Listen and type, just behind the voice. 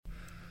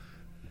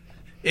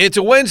It's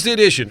a Wednesday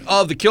edition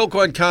of the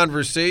Kilcoyne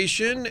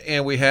Conversation,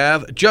 and we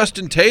have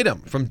Justin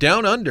Tatum from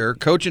Down Under,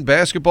 coaching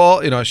basketball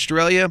in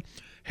Australia.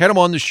 Had him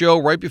on the show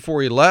right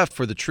before he left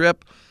for the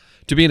trip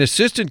to be an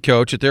assistant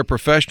coach at their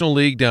professional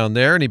league down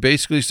there, and he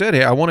basically said,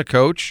 hey, I want to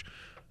coach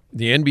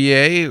the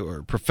NBA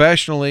or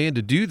professionally, and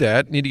to do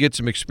that, need to get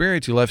some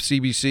experience. He left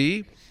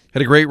CBC,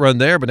 had a great run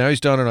there, but now he's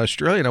down in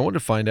Australia, and I wanted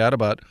to find out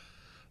about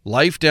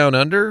life down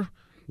under,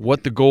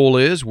 what the goal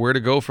is, where to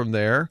go from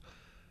there.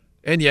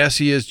 And yes,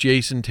 he is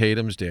Jason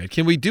Tatum's dad.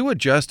 Can we do a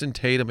Justin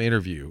Tatum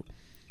interview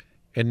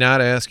and not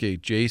ask a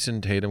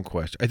Jason Tatum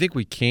question? I think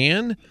we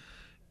can,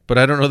 but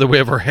I don't know that we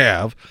ever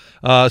have.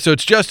 So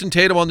it's Justin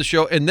Tatum on the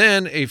show, and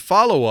then a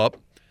follow-up.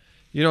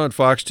 You know, on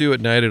Fox 2 at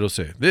night, it'll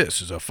say,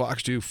 this is a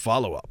Fox 2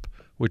 follow-up,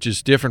 which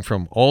is different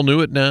from All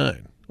New at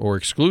 9 or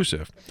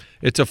exclusive.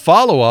 It's a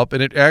follow-up,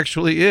 and it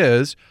actually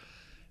is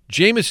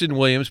Jamison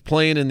Williams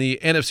playing in the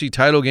NFC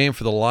title game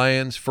for the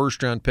Lions,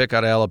 first-round pick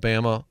out of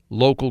Alabama,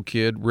 local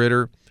kid,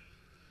 Ritter.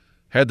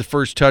 Had the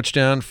first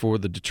touchdown for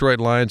the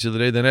Detroit Lions the other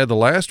day, then had the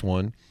last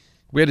one.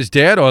 We had his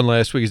dad on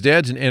last week. His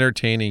dad's an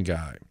entertaining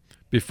guy.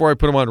 Before I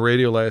put him on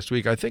radio last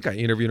week, I think I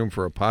interviewed him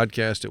for a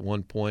podcast at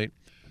one point,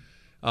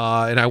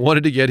 and I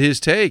wanted to get his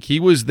take. He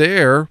was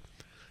there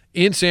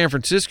in San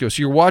Francisco.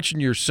 So you're watching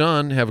your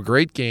son have a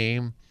great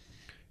game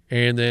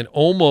and then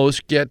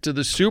almost get to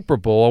the Super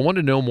Bowl. I want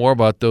to know more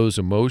about those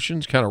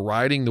emotions, kind of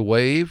riding the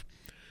wave,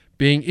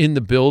 being in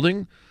the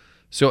building.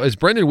 So as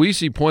Brendan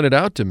Weesey pointed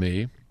out to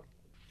me,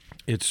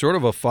 it's sort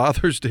of a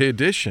Father's Day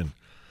edition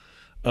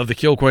of the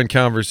Kilcoyne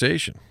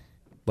Conversation,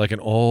 like an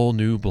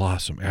all-new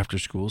Blossom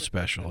after-school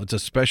special. It's a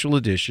special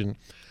edition.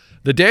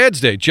 The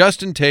Dad's Day,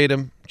 Justin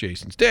Tatum,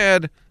 Jason's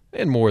dad,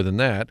 and more than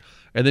that.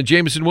 And then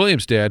Jamison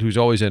Williams' dad, who's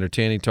always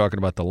entertaining, talking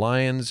about the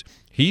Lions.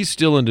 He's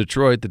still in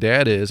Detroit. The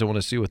dad is. I want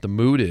to see what the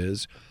mood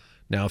is.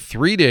 Now,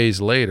 3 days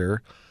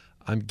later,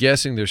 I'm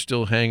guessing they're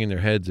still hanging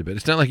their heads a bit.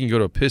 It's not like you can go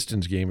to a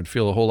Pistons game and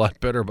feel a whole lot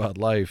better about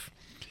life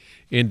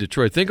in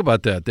Detroit. Think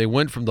about that. They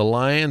went from the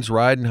Lions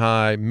riding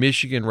high,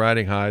 Michigan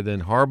riding high,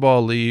 then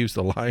Harbaugh leaves,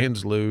 the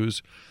Lions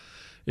lose.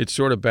 It's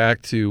sort of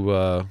back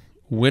to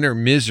winter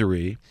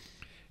misery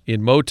in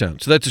Motown.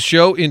 So that's a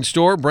show in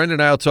store. Brendan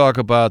and I will talk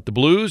about the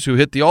Blues, who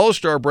hit the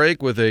All-Star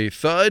break with a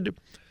thud.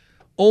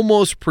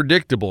 Almost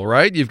predictable,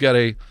 right? You've got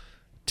a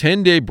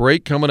 10-day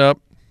break coming up.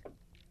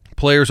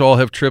 Players all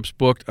have trips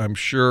booked, I'm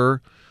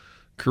sure,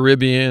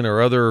 Caribbean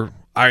or other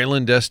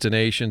island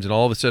destinations, and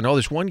all of a sudden,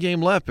 there's one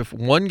game left. If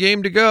one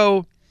game to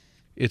go,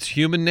 it's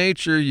human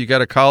nature. You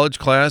got a college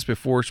class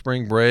before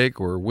spring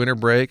break or winter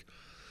break.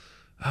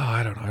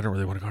 I don't know. I don't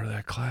really want to go to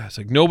that class.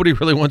 Like, nobody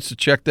really wants to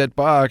check that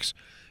box.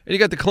 And you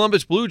got the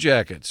Columbus Blue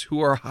Jackets, who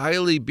are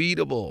highly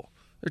beatable.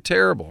 They're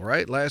terrible,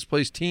 right? Last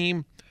place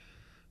team,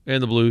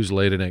 and the Blues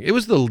laid an egg. It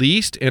was the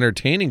least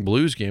entertaining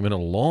Blues game in a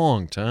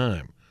long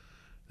time.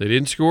 They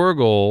didn't score a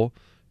goal.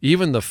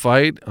 Even the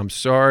fight, I'm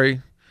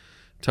sorry,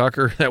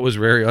 Tucker, that was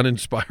very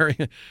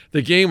uninspiring.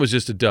 The game was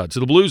just a dud. So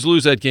the Blues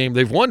lose that game.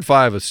 They've won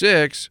 5 of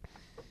 6,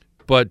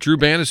 but Drew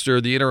Bannister,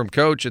 the interim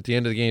coach, at the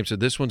end of the game said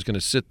this one's going to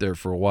sit there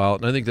for a while,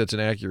 and I think that's an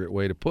accurate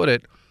way to put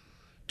it.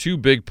 2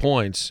 big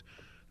points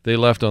they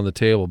left on the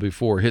table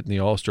before hitting the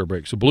All-Star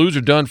break. So Blues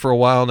are done for a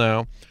while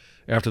now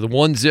after the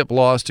 1-zip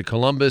loss to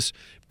Columbus.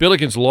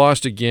 Billikens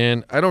lost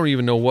again. I don't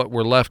even know what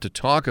we're left to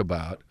talk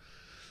about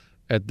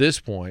at this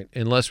point,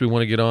 unless we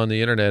want to get on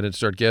the internet and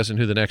start guessing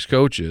who the next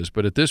coach is.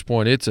 But at this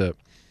point, it's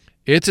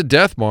a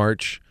death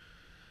march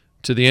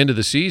to the end of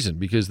the season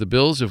because the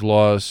Bills have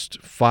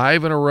lost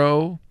 5 in a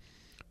row.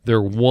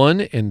 They're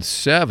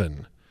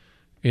 1-7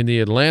 in the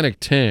Atlantic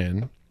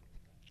 10.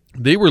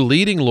 They were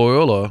leading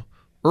Loyola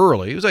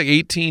early. It was like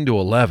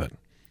 18-11.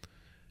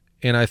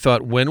 And I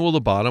thought, when will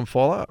the bottom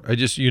fall out?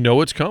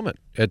 It's coming.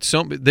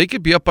 They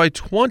could be up by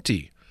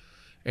 20,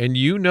 and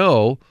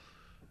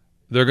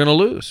they're going to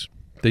lose.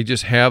 They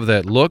just have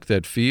that look,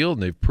 that feel,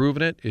 and they've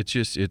proven it.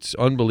 It's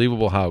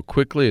unbelievable how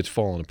quickly it's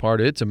fallen apart.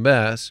 It's a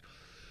mess.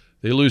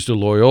 They lose to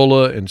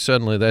Loyola, and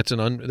suddenly that's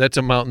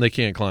a mountain they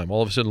can't climb.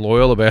 All of a sudden,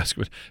 Loyola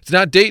basketball. It's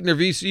not Dayton or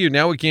VCU.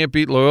 Now we can't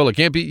beat Loyola.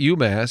 Can't beat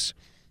UMass.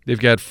 They've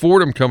got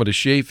Fordham coming to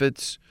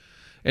Chaffetz.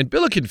 And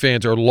Billiken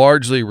fans are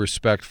largely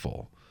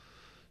respectful.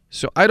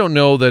 So I don't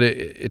know that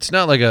it's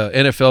not like a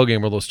NFL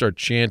game where they'll start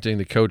chanting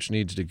the coach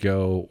needs to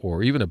go,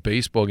 or even a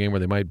baseball game where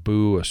they might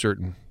boo a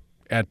certain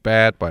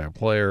at-bat by a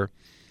player.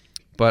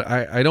 But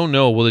I don't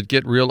know. Will it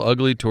get real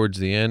ugly towards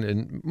the end?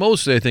 And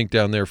mostly I think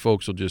down there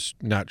folks will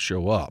just not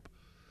show up.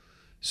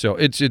 So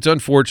it's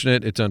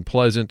unfortunate. It's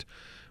unpleasant.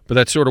 But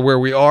that's sort of where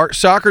we are.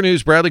 Soccer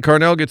news, Bradley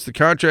Carnell gets the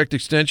contract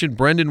extension.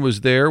 Brendan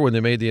was there when they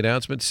made the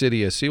announcement.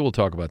 City SC, we'll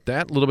talk about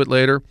that a little bit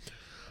later.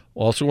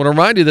 Also want to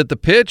remind you that the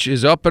pitch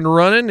is up and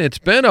running. It's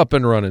been up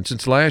and running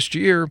since last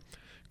year.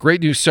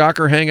 Great new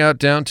soccer hangout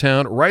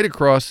downtown right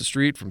across the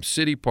street from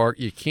City Park.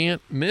 You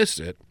can't miss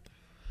it.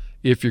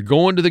 If you're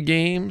going to the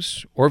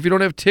games or if you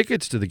don't have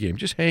tickets to the game,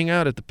 just hang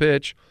out at the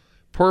pitch.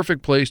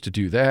 Perfect place to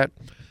do that.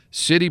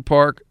 City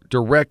Park,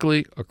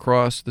 directly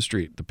across the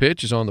street. The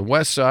pitch is on the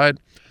west side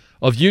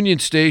of Union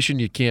Station.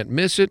 You can't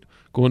miss it.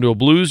 Going to a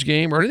Blues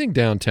game or anything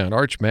downtown,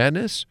 Arch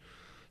Madness,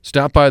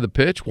 Stop by the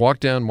pitch, walk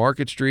down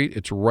Market Street.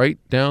 It's right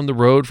down the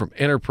road from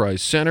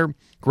Enterprise Center.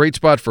 Great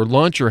spot for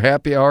lunch or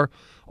happy hour.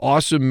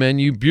 Awesome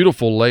menu,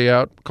 beautiful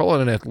layout. Call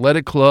it an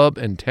athletic club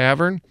and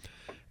tavern.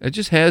 It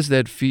just has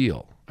that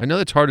feel. I know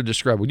that's hard to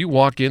describe. When you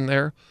walk in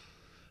there,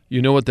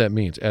 you know what that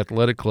means.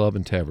 Athletic club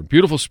and tavern.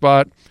 Beautiful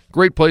spot.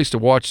 Great place to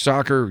watch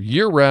soccer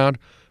year-round.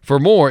 For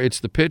more,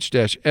 it's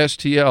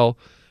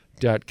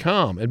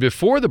thepitch-stl.com. And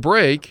before the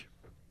break,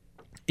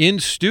 in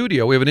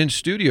studio, we have an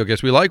in-studio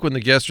guest. We like when the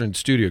guests are in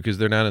studio because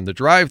they're not in the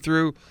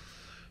drive-thru.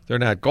 They're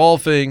not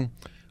golfing.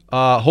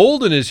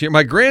 Holden is here.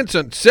 My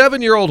grandson,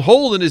 7-year-old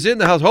Holden, is in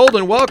the house.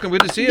 Holden, welcome.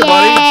 Good to see you,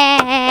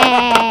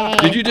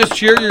 buddy. Did you just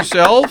cheer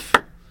yourself?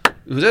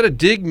 Was that a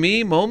dig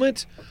me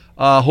moment?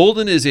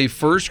 Holden is a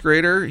first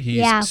grader.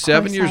 He's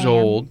 7 years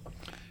old,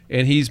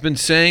 and he's been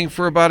saying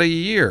for about a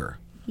year,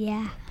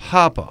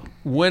 Papa,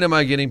 when am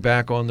I getting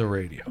back on the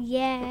radio?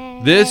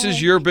 This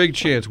is your big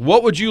chance.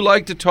 What would you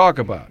like to talk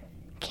about?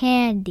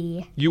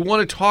 Candy. You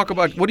want to talk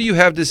about, what do you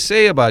have to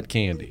say about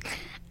candy?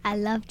 I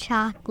love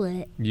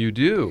chocolate. You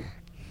do.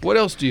 What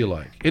else do you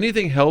like?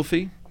 Anything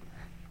healthy?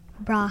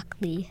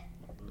 Broccoli.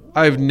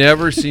 I've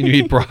never seen you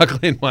eat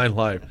broccoli in my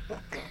life.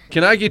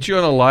 Can I get you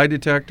on a lie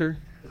detector?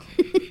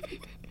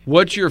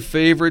 What's your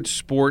favorite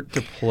sport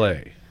to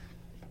play?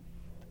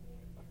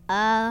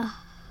 I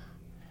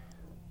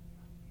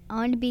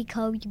want to be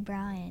Kobe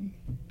Bryant.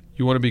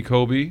 You want to be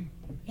Kobe?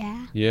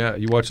 Yeah. Yeah.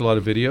 You watch a lot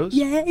of videos?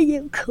 Yeah,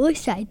 of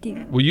course I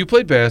do. Well, you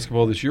played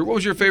basketball this year. What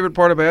was your favorite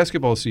part of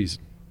basketball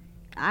season?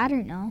 I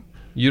don't know.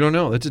 You don't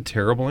know? That's a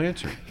terrible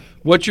answer.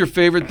 What's your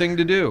favorite thing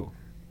to do?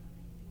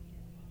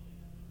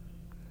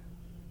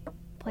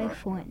 Play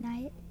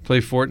Fortnite. Play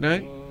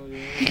Fortnite?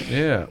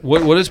 Yeah.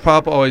 What does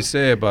Papa always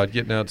say about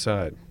getting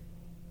outside?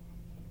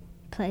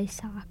 Play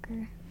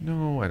soccer.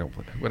 No, I don't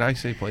play. When I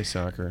say play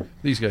soccer,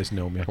 these guys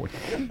know me.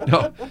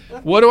 No.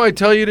 What do I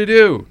tell you to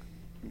do?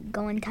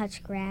 Go and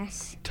touch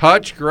grass.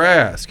 Touch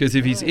grass. Because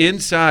if he's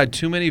inside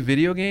too many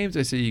video games,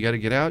 I say you got to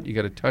get out. You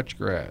got to touch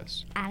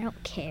grass. I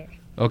don't care.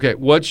 Okay.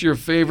 What's your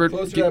favorite?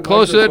 Get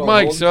close to that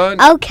mic,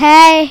 son.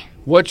 Okay.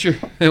 What's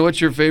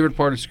your favorite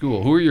part of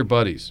school? Who are your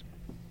buddies?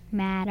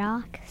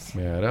 Maddox.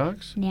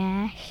 Nash.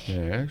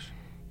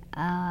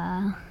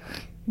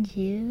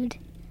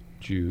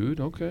 Jude.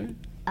 Okay.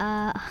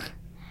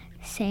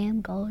 Sam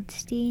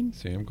Goldstein.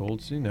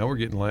 Now we're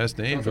getting last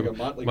names.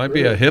 Might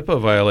be a HIPAA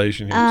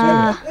violation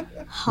here.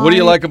 What do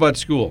you like about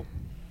school?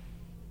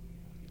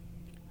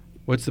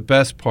 What's the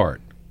best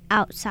part?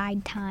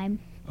 Outside time.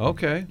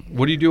 Okay.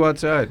 What do you do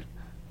outside?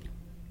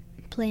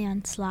 Play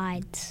on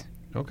slides.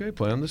 Okay,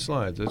 play on the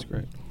slides. That's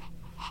great.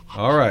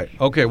 All right.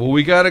 Okay, well,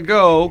 we got to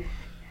go.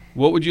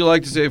 What would you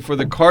like to say for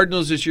the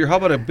Cardinals this year? How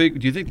about do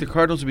you think the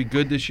Cardinals will be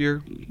good this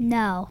year?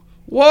 No.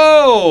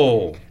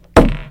 Whoa!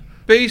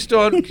 Based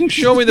on,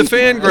 show me the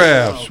fan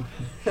graphs.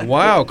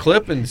 Wow,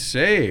 clip and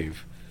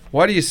save.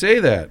 Why do you say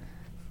that?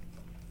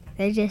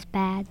 They're just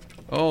bad.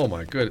 Oh,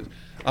 my goodness.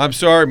 I'm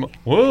sorry.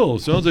 Well,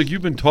 sounds like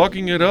you've been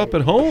talking it up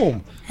at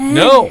home.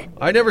 No,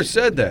 I never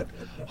said that.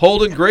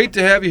 Holden, great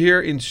to have you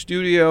here in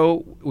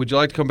studio. Would you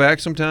like to come back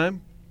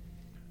sometime?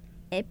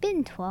 It's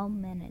been 12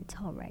 minutes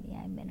already.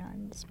 I've been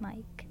on this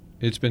mic.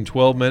 It's been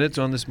 12 minutes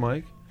on this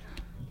mic?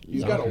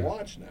 He's got a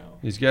watch now.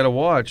 He's got a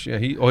watch. Yeah,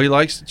 he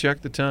likes to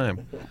check the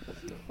time.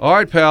 All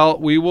right, pal.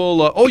 We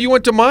will. You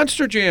went to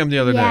Monster Jam the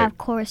other night. Yeah, of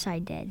course I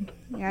did.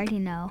 You already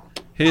know.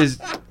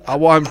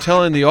 I'm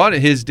telling the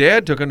audience, his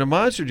dad took him to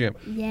Monster Jam.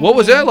 Yeah. What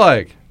was that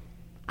like?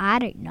 I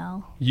don't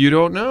know. You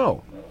don't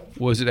know.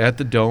 Was it at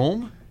the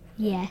Dome?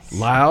 Yes.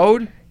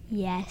 Loud?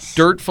 Yes.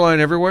 Dirt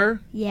flying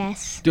everywhere?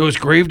 Yes. There was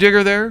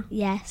Gravedigger there?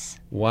 Yes.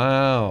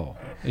 Wow.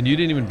 And you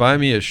didn't even buy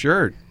me a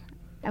shirt.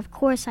 Of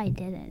course I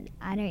didn't.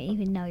 I don't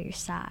even know your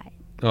size.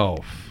 Oh,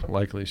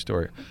 likely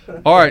story.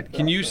 All right,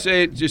 can you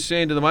say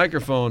into the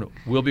microphone,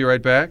 we'll be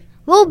right back?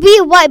 We'll be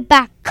right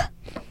back.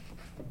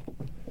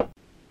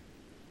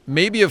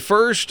 Maybe a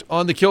first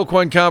on the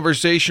Kilcoyne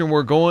conversation.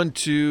 We're going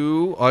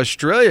to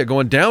Australia,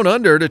 going down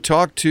under to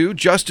talk to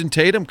Justin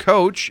Tatum,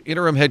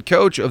 interim head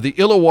coach of the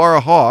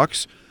Illawarra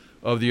Hawks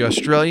of the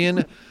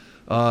Australian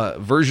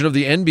version of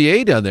the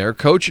NBA down there,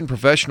 coaching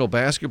professional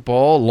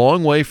basketball,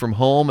 long way from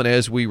home. And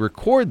as we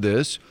record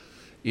this,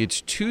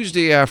 it's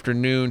Tuesday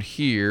afternoon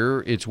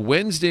here. It's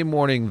Wednesday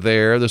morning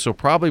there. This will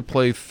probably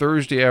play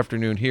Thursday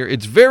afternoon here.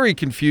 It's very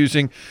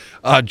confusing.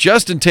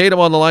 Justin Tatum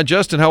on the line.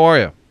 Justin, how are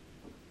you?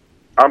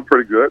 I'm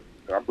pretty good.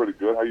 How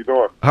you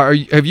doing?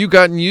 Have you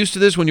gotten used to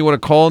this when you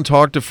want to call and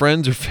talk to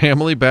friends or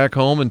family back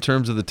home in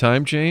terms of the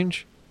time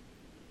change?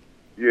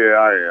 Yeah,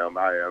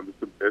 I am.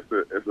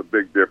 It's a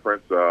big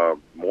difference.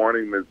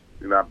 Morning is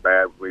not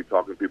bad when you're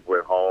talking to people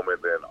at home,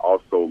 and then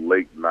also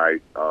late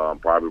night,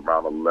 probably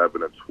around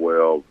 11 or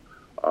 12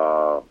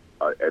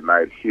 at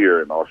night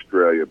here in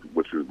Australia,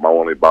 which is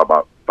only by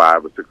about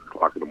 5 or 6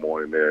 o'clock in the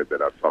morning there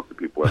that I talk to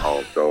people at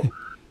home. So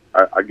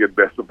I get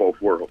best of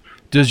both worlds.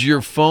 Does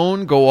your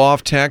phone go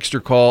off text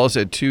or calls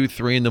at 2,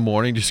 3 in the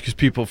morning just because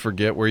people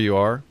forget where you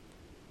are?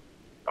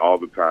 All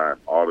the time.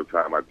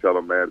 I tell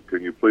them, man,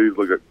 can you please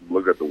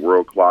look at the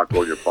world clock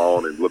on your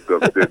phone and look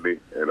up Sydney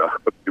and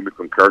give me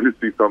some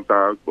courtesy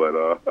sometimes, but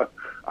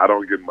I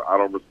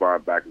don't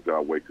respond back until I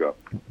wake up.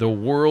 The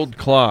world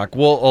clock.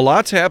 Well, a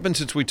lot's happened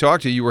since we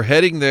talked to you. You were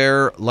heading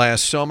there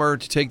last summer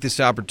to take this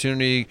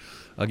opportunity,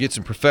 get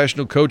some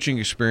professional coaching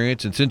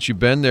experience, and since you've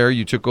been there,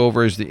 you took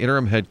over as the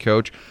interim head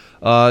coach.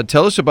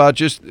 Tell us about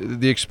just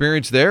the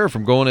experience there,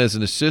 from going as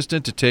an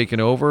assistant to taking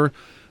over.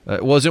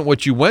 It wasn't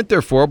what you went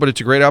there for, but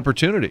it's a great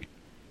opportunity.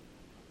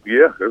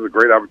 Yeah, it was a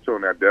great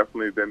opportunity.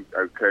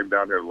 I came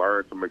down here to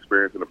learn some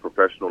experience in a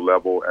professional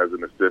level as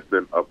an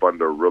assistant up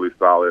under a really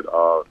solid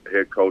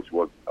head coach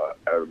was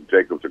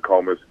Jacob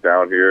Tacomas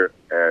down here,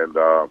 and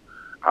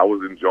I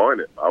was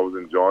enjoying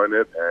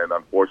it. And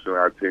unfortunately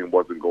our team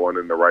wasn't going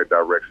in the right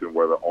direction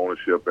where the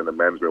ownership and the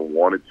management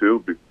wanted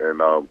to,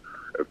 and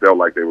it felt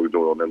like they were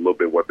doing a little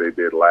bit what they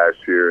did last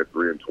year at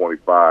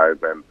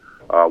 3-25, and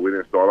we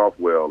didn't start off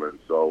well, and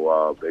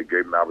so they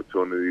gave me an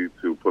opportunity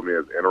to put me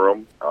as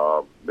interim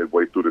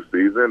midway through the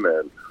season,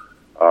 and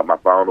I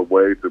found a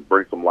way to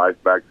bring some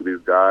life back to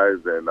these guys,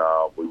 and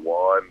we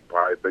won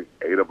probably, I think,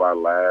 8 of our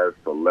last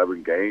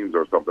 11 games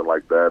or something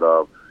like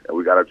that, and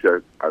we got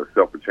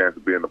ourselves a chance to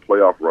be in the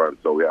playoff run,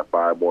 so we have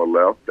 5 more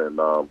left, and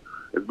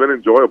it's been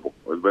enjoyable.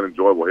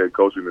 Head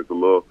coaching is a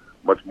little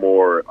much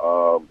more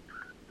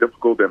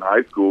difficult than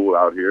high school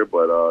out here,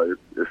 but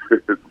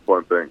it's a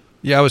fun thing.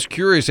 Yeah, I was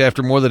curious,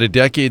 after more than a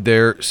decade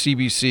there,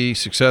 CBC,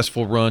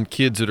 successful run,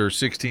 kids that are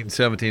 16,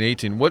 17,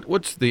 18,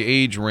 what's the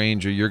age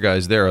range of your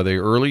guys there? Are they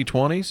early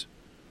 20s?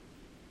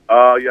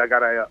 Yeah, I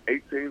got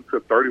 18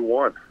 to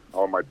 31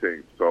 on my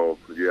team. So,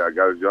 yeah, I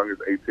got as young as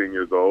 18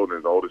 years old and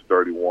as old as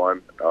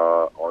 31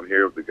 on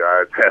here. The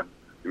guys have,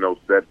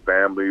 set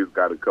families,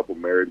 got a couple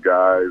married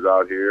guys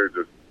out here,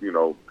 just,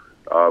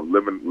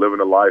 living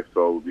a life.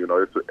 So,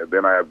 and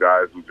then I have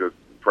guys who just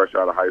fresh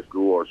out of high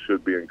school or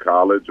should be in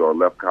college or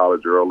left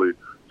college early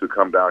to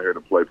come down here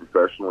to play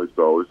professionally.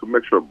 So it's a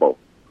mixture of both.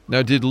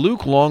 Now, did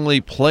Luke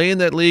Longley play in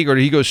that league, or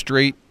did he go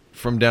straight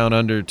from down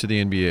under to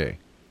the NBA?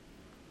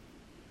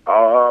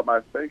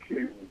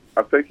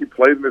 I think he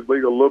played in this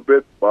league a little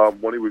bit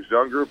when he was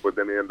younger, but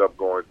then he ended up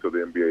going to the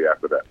NBA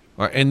after that.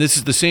 All right, and this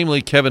is the same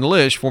league Kevin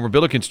Lish, former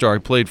Billiken star, he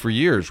played for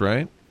years,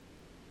 right?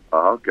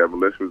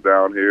 Kevin Lish was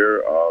down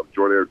here.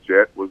 Jordan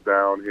Jett was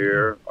down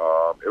here.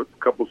 It was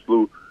a couple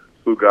slew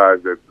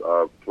guys that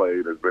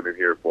played, has been in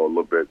here for a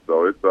little bit,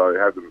 so it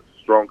has a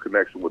strong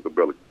connection with the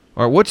Billy.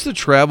 All right, what's the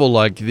travel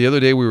like? The other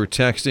day we were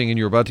texting, and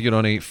you were about to get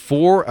on a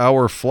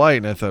 4-hour flight,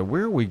 and I thought,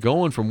 where are we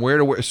going from where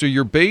to where? So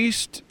you're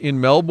based in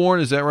Melbourne,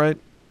 is that right?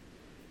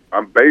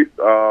 I'm based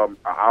an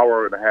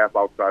hour and a half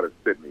outside of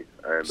Sydney,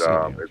 and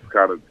it's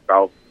kind of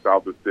south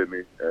of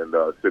Sydney, and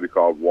a city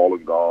called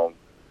Wollongong.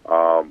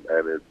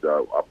 And it's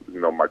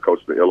my coach,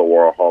 the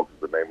Illawarra Hawks,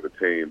 is the name of the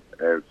team,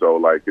 and so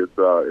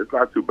it's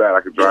not too bad.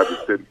 I can drive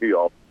to Sydney,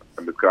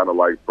 and it's kind of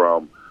like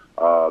from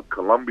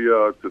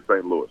Columbia to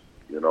St. Louis,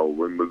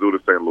 Mizzou to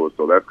St. Louis.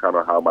 So that's kind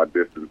of how my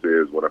distance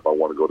is if I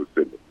want to go to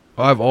Sydney.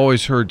 I've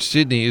always heard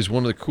Sydney is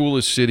one of the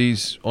coolest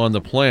cities on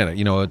the planet.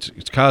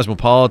 It's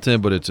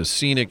cosmopolitan, but it's a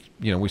scenic.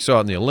 We saw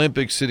it in the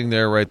Olympics, sitting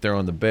there right there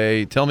on the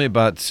bay. Tell me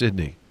about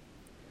Sydney.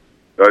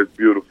 It's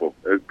beautiful.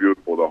 It's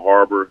beautiful. The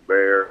harbor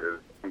there is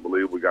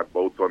unbelievable. We got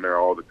boats on there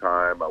all the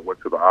time. I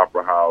went to the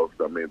Opera House.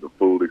 I mean, the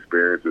food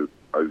experience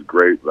is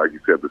great. Like you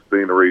said, the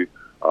scenery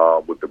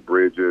with the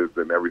bridges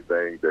and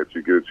everything that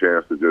you get a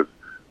chance to just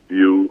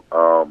view.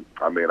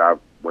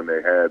 When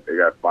they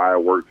got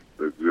fireworks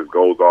that just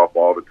goes off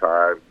all the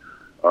time.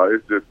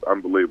 It's just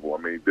unbelievable.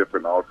 I mean,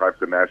 all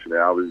types of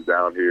nationalities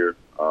down here.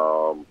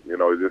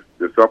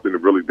 It's something to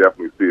really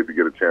definitely see if you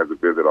get a chance to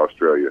visit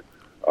Australia.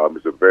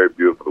 It's a very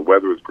beautiful. The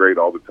weather is great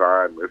all the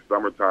time. It's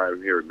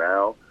summertime here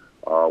now.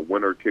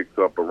 Winter kicks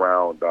up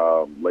around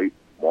late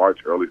March,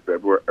 early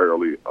February,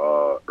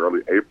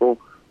 early April,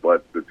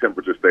 but the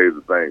temperature stays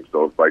the same.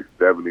 So it's like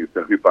 70,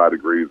 75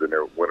 degrees in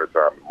their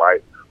wintertime.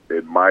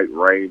 It might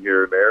rain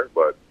here and there,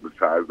 but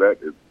besides that,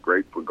 it's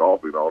great for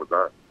golfing all the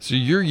time. So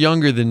you're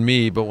younger than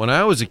me, but when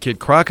I was a kid,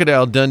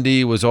 Crocodile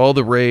Dundee was all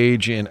the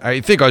rage, and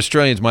I think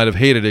Australians might have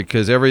hated it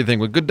because everything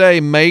was "Good day,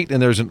 mate,"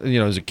 and there's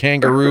a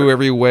kangaroo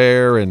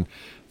everywhere, and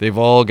they've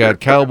all got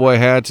cowboy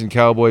hats and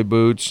cowboy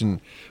boots.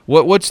 And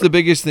what's the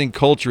biggest thing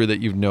culture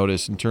that you've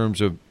noticed in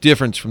terms of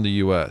difference from the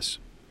U.S.?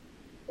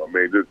 I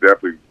mean, just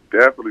definitely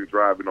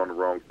driving on the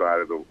wrong side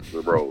of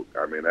the road.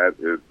 I mean, that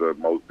is the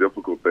most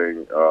difficult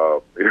thing.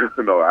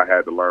 I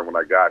had to learn when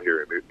I got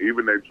here. And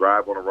even they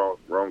drive on the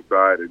wrong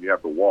side, and you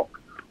have to walk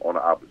on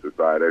the opposite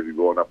side as you're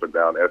going up and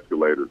down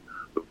escalators.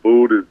 The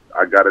food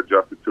I got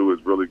adjusted to,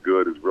 is really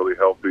good. It's really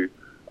healthy.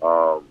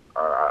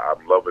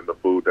 I'm loving the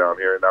food down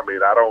here, and I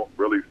mean, I don't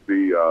really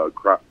see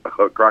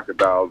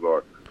crocodiles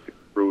or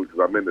kangaroos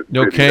because I'm in the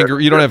no city. kangaroo.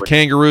 You don't have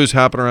kangaroos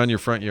hopping around your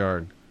front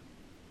yard.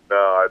 No,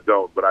 I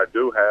don't. But I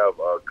do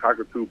have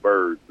cockatoo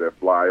birds that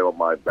fly on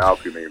my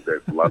balcony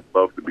that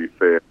love to be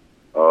fed.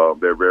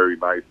 They're very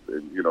nice,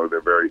 and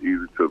they're very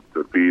easy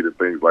to feed and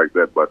things like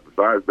that. But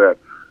besides that,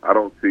 I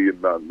don't see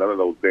none of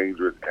those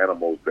dangerous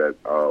animals that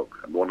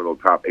one of those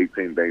top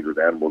 18 dangerous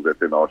animals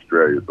that's in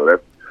Australia. So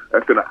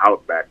that's in the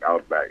outback,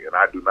 and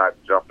I do not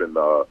jump in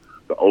the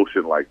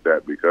ocean like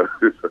that because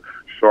it's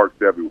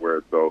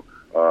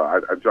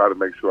try to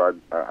make sure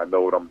I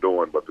know what I'm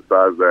doing. But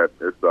besides that,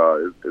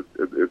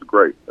 it's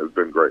great. It's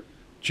been great.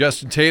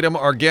 Justin Tatum,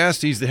 our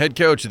guest. He's the head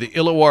coach of the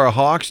Illawarra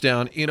Hawks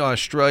down in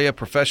Australia,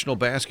 professional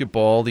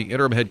basketball, the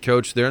interim head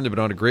coach there, and they've been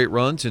on a great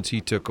run since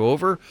he took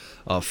over.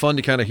 Fun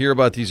to kind of hear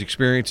about these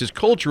experiences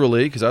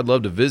culturally, because I'd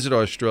love to visit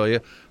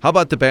Australia. How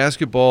about the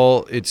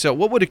basketball itself?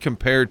 What would it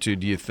compare to,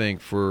 do you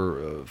think,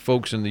 for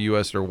folks in the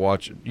U.S. that are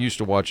used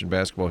to watching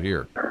basketball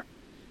here?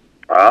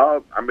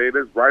 I mean,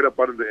 it's right up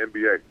under the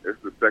NBA.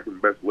 It's the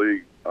second best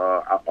league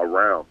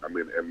around. I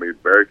mean,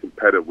 very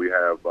competitive. We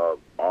have a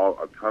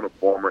ton of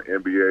former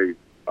NBA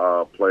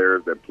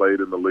players that played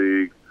in the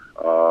league.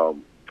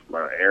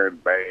 Aaron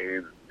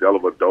Baines,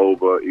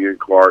 Dellavedova, Ian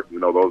Clark. You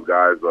know, those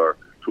guys are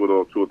two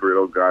or three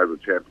of those guys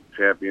are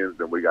champions.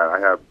 And I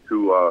have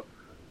two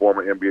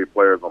former NBA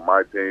players on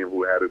my team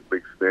who had a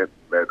big stint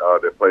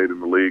that played in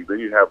the league. Then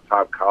you have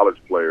top college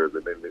players,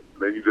 and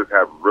then you just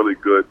have really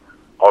good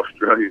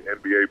Australian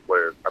NBA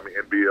players. I mean,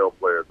 NBL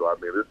players. So I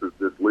mean,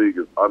 this league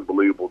is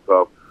unbelievable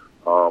tough.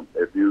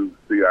 If you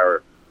see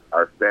our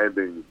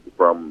standings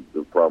from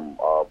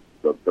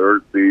the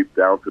third seed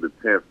down to the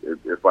 10th,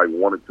 it's like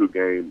 1 or 2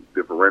 game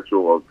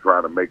differential of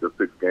trying to make a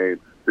 16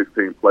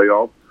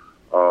 playoff.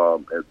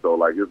 And so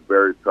like it's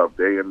very tough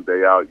day in,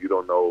 day out. You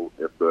don't know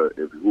if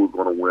who's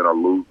going to win or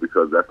lose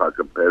because that's how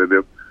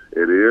competitive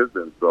it is.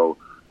 And so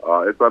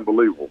it's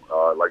unbelievable.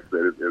 Like I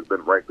said, it's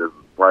been ranked as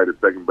probably the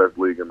second best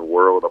league in the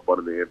world up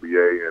under the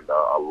NBA, and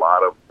a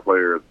lot of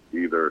players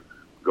either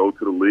go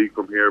to the league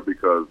from here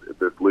because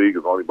this league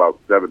is only about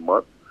 7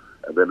 months,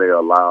 and then they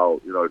allow,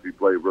 you know, if you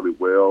play really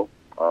well,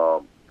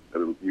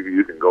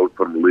 you can go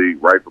from the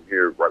league right from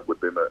here, right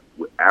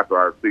after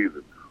our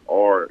season,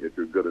 or if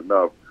you're good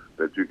enough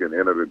that you can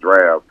enter the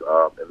draft,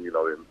 and you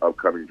know, the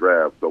upcoming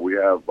draft. So we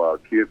have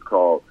kids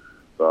called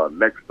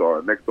Next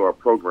Star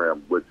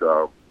program, which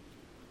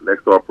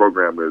Next Star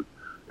program is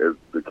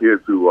the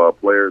kids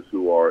players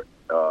who are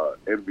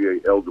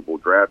NBA eligible,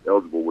 draft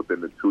eligible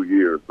within the 2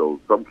 years. So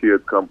some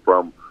kids come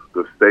from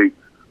the States,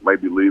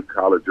 maybe leave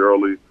college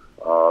early,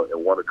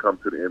 and want to come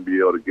to the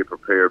NBL to get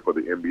prepared for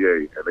the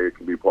NBA, and they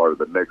can be part of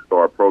the Next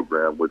Star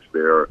program, which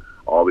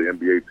all the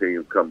NBA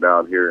teams come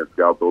down here and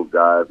scout those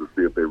guys to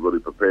see if they're really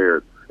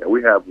prepared. And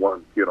we have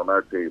one kid on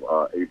our team,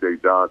 A.J.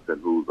 Johnson,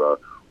 who's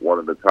one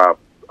of the top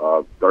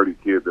 30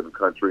 kids in the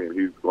country, and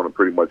he's going to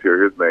pretty much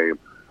hear his name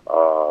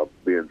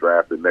being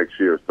drafted next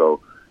year.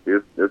 So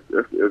it's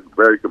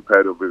very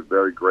competitive. It's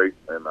very great,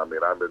 and I mean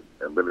I've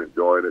been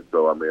enjoying it.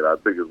 So I mean I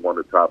think it's one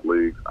of the top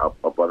leagues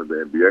up under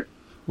the NBA.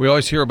 We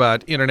always hear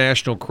about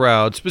international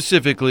crowds,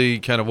 specifically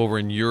kind of over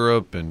in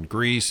Europe and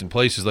Greece and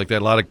places like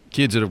that. A lot of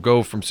kids that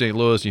go from St.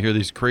 Louis, you hear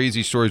these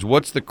crazy stories.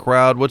 What's the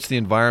crowd? What's the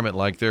environment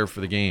like there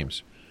for the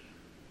games?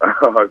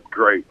 It's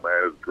great,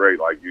 man. It's great.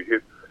 Like you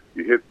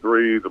hit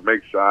threes or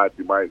make shots,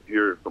 you might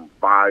hear some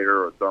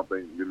fire or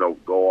something, you know,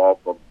 go off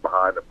from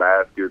behind the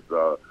baskets.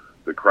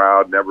 The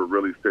crowd never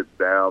really sits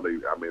down.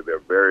 They're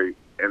very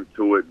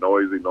into it,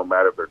 noisy, no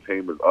matter if their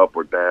team is up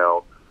or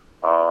down.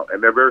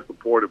 And they're very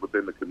supportive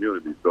within the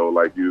community. So,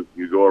 like, you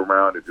go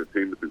around, if your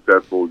team is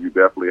successful, you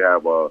definitely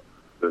have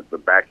the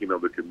backing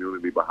of the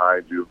community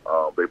behind you.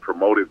 They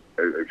promote it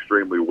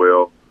extremely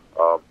well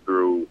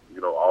through,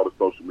 you know, all the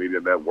social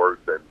media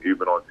networks, and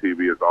even on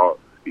TV. It's all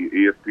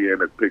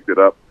ESPN has picked it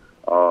up,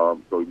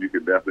 so you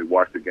can definitely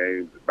watch the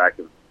games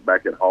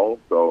back at home.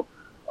 So,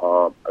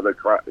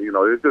 you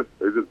know, it's just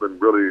been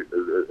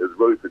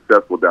really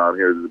successful down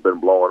here. It's been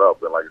blowing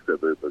up, and like I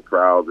said, the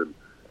crowds and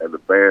the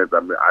fans.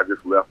 I mean, I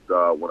just left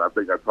when I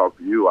think I talked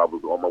to you. I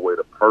was on my way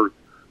to Perth.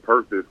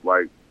 Perth is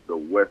like the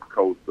west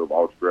coast of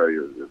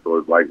Australia, and so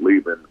it's like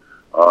leaving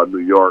New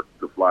York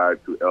to fly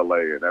to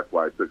LA, and that's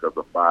why it took us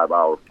a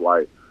 5-hour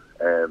flight.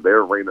 And their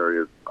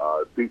arena is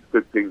seats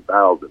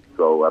 15,000.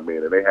 So I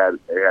mean, and they had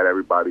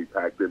everybody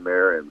packed in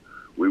there, and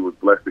we was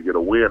blessed to get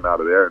a win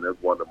out of there. And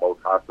it's one of the most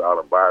hostile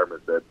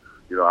environments that,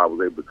 you know, I was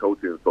able to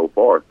coach in so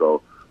far.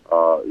 So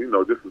you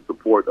know, just the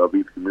support of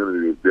each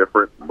community is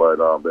different, but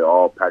they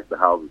all packed the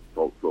houses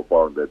so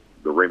far in the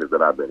arenas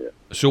that I've been in.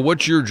 So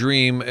what's your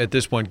dream at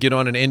this point? Get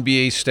on an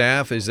NBA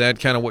staff? Is that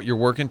kind of what you're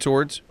working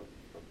towards?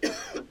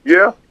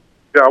 Yeah.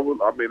 I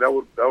mean, that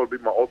would be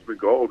my ultimate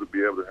goal, to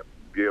be able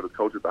to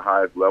coach at the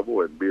highest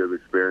level and be able to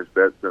experience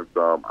that, since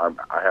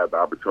I had the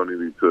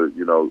opportunity to,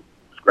 you know,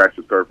 scratch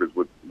the surface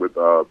with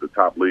the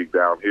top league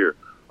down here.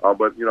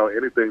 But, you know,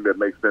 anything that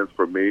makes sense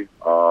for me,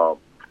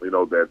 you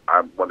know, that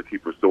I want to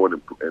keep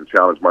pursuing and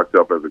challenge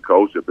myself as a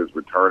coach. If it's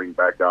returning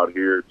back out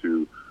here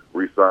to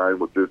re-sign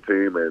with this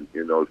team and,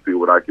 you know, see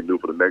what I can do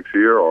for the next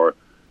year, or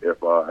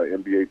if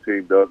an NBA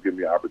team does give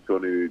me an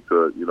opportunity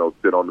to, you know,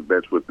 sit on the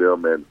bench with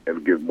them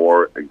and get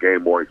more and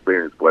gain more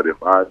experience. But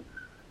if I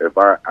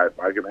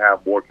can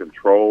have more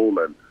control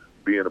and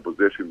be in a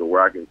position to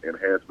where I can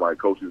enhance my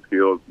coaching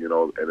skills, you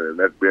know, and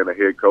that's being a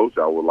head coach,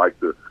 I would like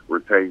to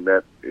retain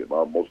that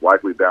most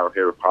likely down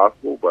here if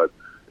possible. But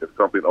if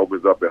something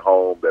opens up at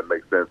home that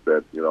makes sense,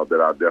 that, you know,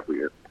 that I'll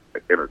definitely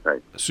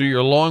entertainment. So you're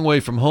a long way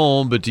from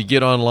home, but to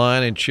get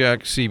online and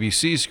check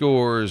CBC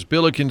scores,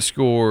 Billiken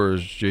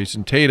scores,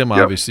 Jason Tatum,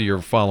 obviously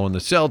you're following the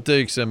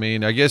Celtics. I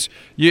mean, I guess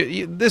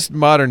this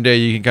modern day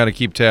you can kind of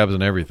keep tabs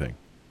on everything.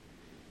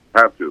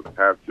 Have to.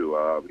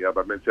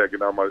 I've been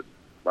checking out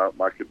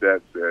my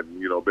cadets and,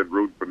 been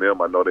rooting for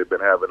them. I know they've been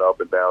having up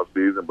and down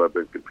season, but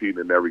been competing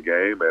in every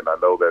game. And I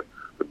know that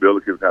the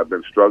Billikens have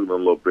been struggling a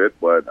little bit,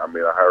 but, I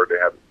heard they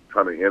have a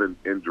ton of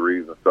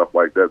injuries and stuff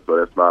like that, so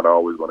that's not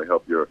always going to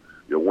help your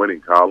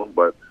winning column.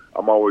 But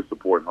I'm always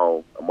supporting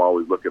home. I'm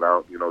always looking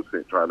out,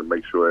 trying to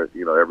make sure,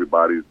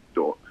 everybody's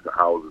doing, the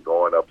house is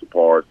going up to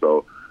par.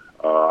 So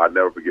I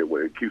never forget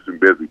it keeps me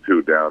busy,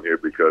 too, down here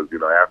because,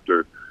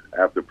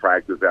 after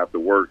practice, after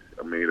work,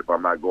 if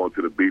I'm not going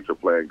to the beach or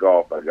playing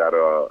golf, I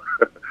gotta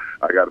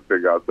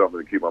figure out something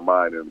to keep my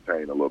mind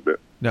entertained a little bit.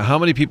 Now, how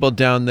many people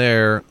down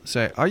there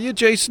say, "Are you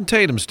Jason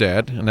Tatum's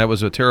dad?" And that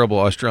was a terrible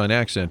Australian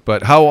accent.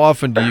 But how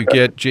often do you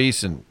get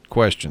Jason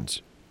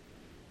questions?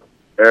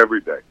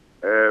 Every day,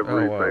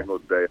 wow. single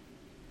day.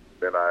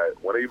 And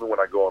even when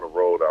I go on the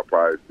road, I'll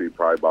probably see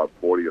about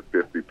 40 or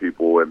 50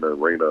 people in the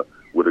arena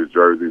with his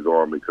jerseys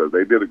on because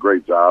they did a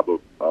great job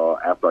of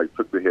after I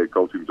took the head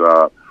coaching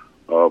job.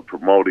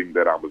 Promoting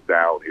that I was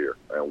down here,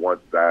 and once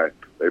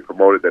they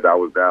promoted that I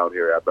was down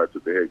here after I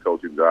took the head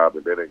coaching job,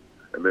 and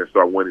then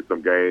start winning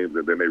some games,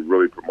 and then they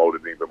really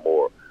promoted me even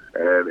more.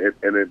 And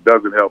it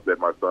doesn't help that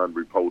my son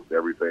reposts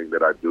everything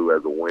that I do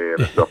as a win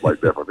and stuff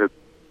like that from his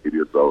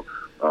media, so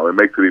it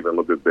makes it even a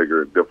little bit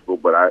bigger and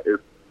difficult. But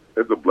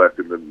it's a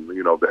blessing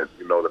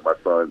that my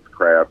son's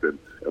craft and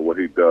what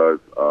he does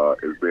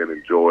is being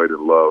enjoyed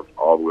and loved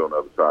all the way on the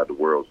other side of the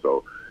world.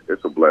 So.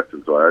 It's a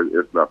blessing, so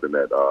it's nothing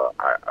that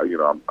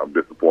I'm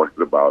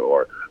disappointed about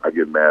or I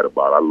get mad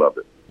about. I love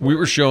it. We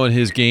were showing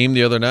his game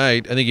the other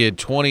night. I think he had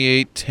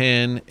 28,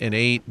 10, and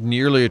 8,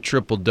 nearly a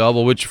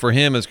triple-double, which for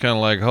him is kind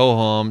of like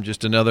ho-hum,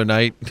 just another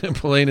night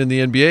playing in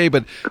the NBA.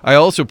 But I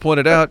also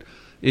pointed out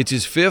it's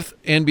his 5th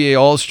NBA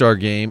All-Star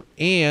game,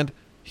 and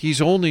he's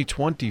only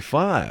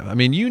 25.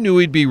 You knew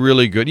he'd be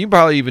really good. You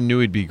probably even knew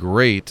he'd be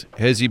great.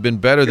 Has he been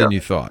better than you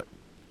thought?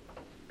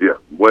 Yeah,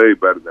 way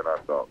better than I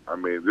thought.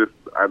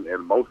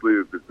 And mostly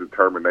it's the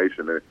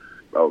determination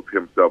of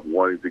himself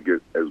wanting to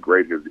get as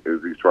great as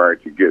he's trying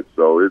to get.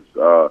 So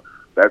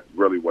that's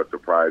really what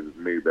surprises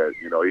me, that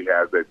he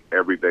has that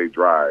everyday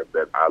drive,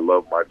 that I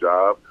love my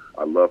job,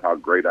 I love how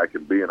great I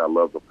can be, and I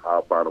love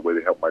how I find a way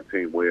to help my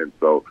team win.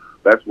 So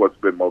that's what's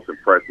been most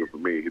impressive for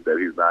me, that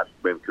he's not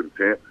been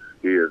content.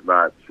 He has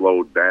not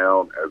slowed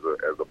down as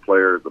a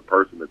player, as a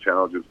person to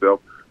challenge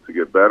himself to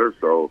get better.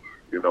 So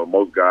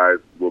most guys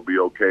will be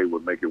okay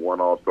with making one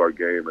All-Star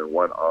game and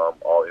one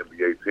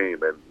All-NBA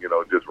team and,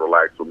 just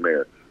relax from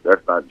there.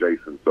 That's not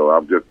Jason. So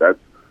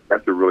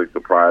that's a really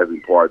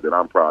surprising part that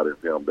I'm proud of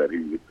him, that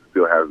he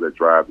still has that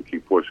drive to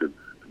keep pushing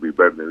to be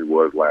better than he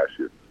was last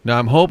year. Now,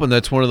 I'm hoping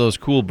that's one of those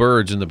cool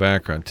birds in the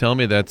background. Tell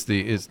me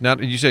it's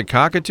not, you said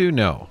cockatoo?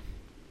 No.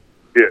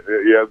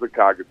 Yeah, it's a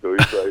cockatoo.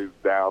 He's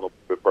down a little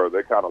bit further.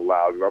 They're kind of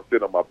loud. I'm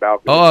sitting on my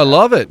balcony. Oh, I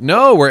love it.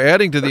 No, we're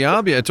adding to the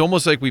ambiance. It's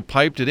almost like we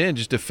piped it in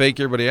just to fake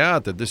everybody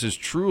out that this is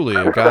truly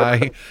a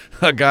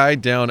guy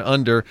down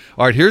under.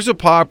 All right, here's a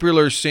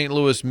popular St.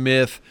 Louis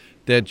myth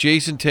that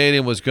Jason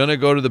Tatum was going to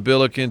go to the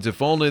Billikens if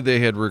only they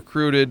had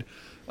recruited.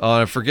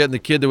 I'm forgetting the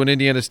kid that went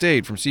Indiana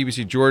State from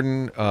CBC,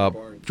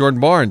 Jordan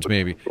Barnes,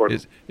 maybe.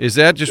 Is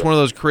that just one of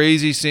those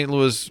crazy St.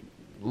 Louis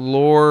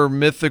lore,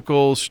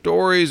 mythical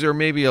stories, or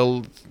maybe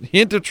a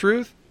hint of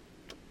truth?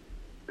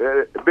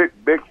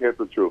 Big hint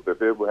of truth.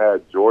 If it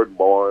had Jordan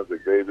Barnes,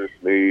 Xavier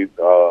Sneed,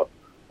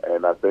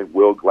 and I think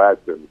Will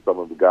Gladson, some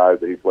of the guys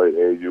that he played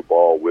AAU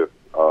ball with,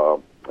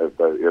 if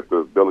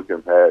the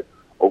Billikens had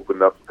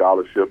opened up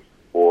scholarships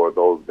for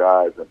those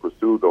guys and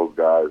pursued those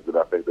guys, then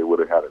I think they would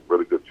have had a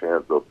really good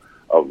chance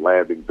of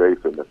landing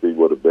Jason if he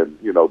would have been,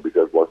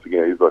 because once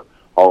again, he's a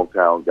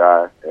hometown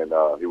guy, and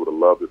he would have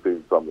loved to see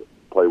him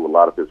play with a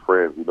lot of his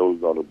friends. He knew he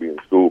was going to be in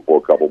school for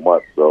a couple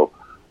months. So,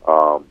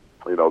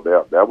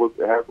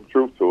 it had some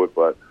truth to it,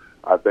 but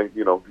I think,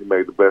 he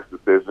made the best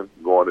decision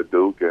going to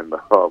Duke and,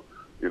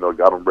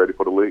 got him ready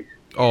for the league.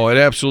 Oh, it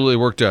absolutely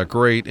worked out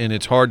great, and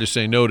it's hard to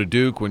say no to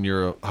Duke when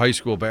you're a high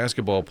school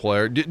basketball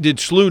player. Did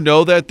SLU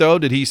know that, though?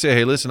 Did he say,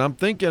 hey, listen, I'm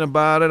thinking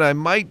about it. I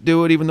might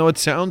do it, even though it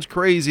sounds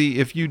crazy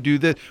if you do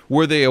this?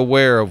 Were they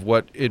aware of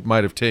what it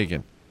might have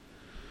taken?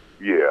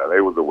 Yeah, they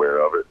was aware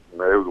of it.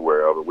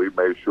 We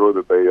made sure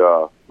that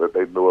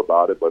they knew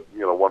about it. But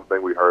one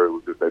thing we heard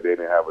was just that they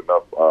didn't have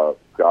enough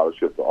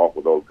scholarships to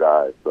offer those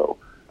guys. So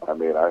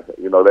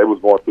they was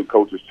going through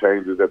coaches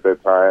changes at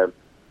that time.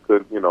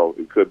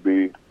 It could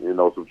be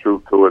some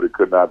truth to it. It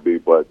could not be.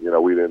 But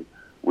we didn't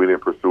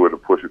pursue it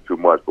and push it too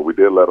much. But we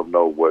did let them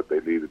know what they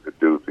needed to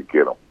do to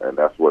get them, and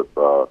that's what.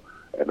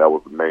 And that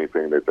was the main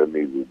thing that they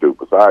needed to do.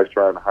 Besides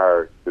trying to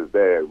hire his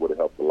dad would have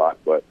helped a lot.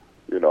 But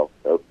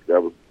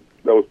that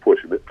was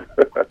pushing it.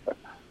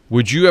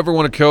 Would you ever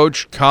want to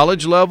coach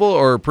college level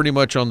or pretty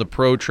much on the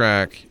pro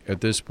track at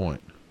this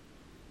point?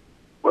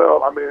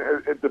 Well,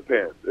 it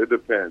depends. It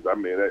depends.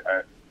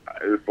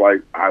 It's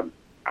like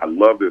I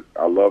love this.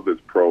 I love this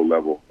pro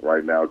level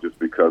right now, just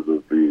because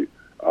of the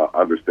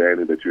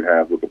understanding that you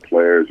have with the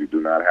players. You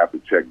do not have to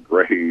check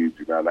grades.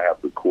 You do not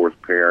have to course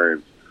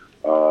parents.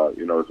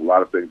 There's a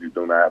lot of things you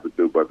do not have to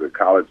do. But the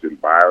college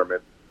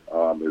environment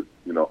is,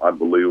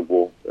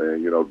 unbelievable,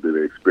 and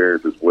the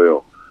experience as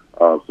well.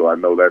 So I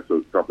know that's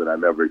something I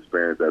never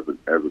experienced as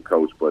a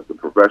coach. But the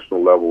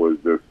professional level is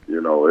just,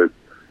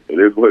 it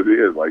is what it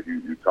is. Like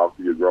you talk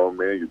to your grown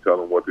men, you tell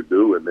them what to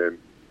do, and then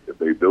if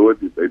they do it,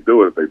 they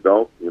do it. If they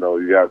don't,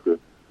 you have to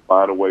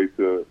find a way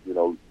to,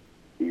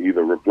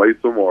 either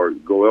replace them or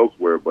go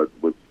elsewhere. But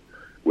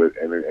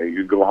and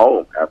you go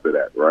home after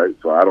that, right?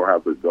 So I don't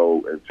have to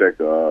go and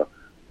check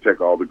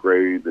all the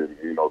grades and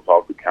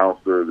talk to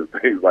counselors and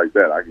things like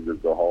that. I can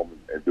just go home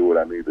and do what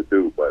I need to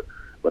do. But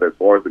as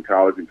far as the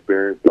college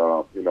experience,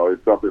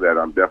 it's something that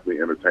I'm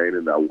definitely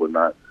entertaining. I would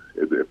not,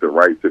 if the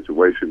right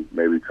situation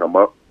maybe come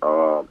up,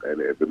 and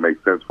if it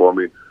makes sense for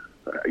me,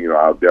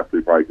 I'll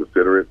definitely probably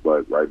consider it.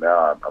 But right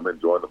now, I'm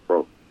enjoying the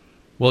pro.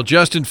 Well,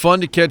 Justin,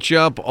 fun to catch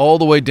up all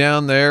the way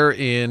down there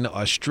in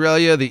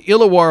Australia. The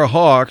Illawarra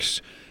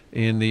Hawks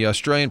in the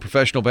Australian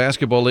Professional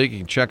Basketball League. You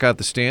can check out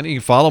the standing. You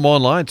can follow them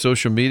online,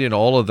 social media, and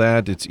all of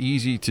that. It's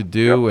easy to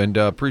do, and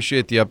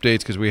appreciate the updates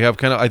because we have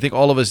I think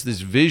all of us,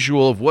 this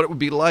visual of what it would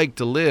be like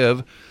to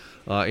live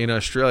in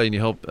Australia, and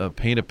you help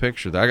paint a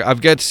picture.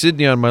 I've got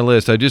Sydney on my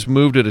list. I just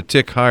moved it a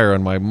tick higher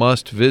on my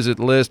must-visit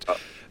list.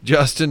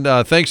 Justin,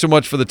 thanks so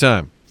much for the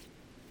time.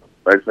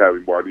 Thanks for having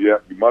me, Marty. Yeah,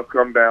 you must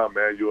come down,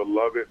 man. You'll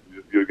love it.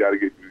 You got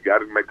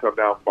to come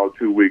down for about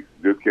 2 weeks.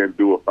 Just can't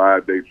do a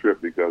 5-day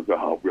trip because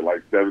we're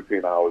like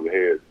 17 hours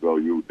ahead. So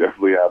you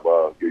definitely have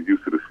get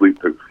used to the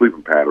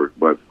sleeping pattern.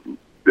 But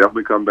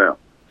definitely come down.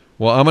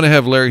 Well, I'm going to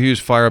have Larry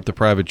Hughes fire up the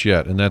private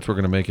jet, and that's what's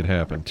going to make it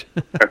happen.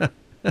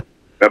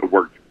 That'll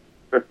work.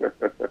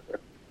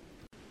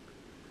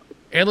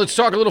 And let's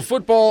talk a little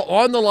football.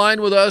 On the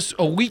line with us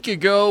a week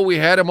ago, we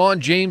had him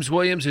on, James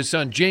Williams, his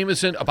son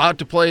Jameson, about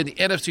to play in the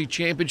NFC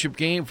Championship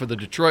game for the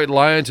Detroit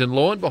Lions. And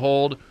lo and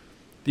behold,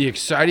 the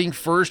exciting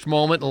first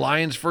moment,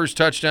 Lions' first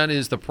touchdown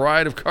is the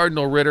pride of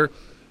Cardinal Ritter,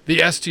 the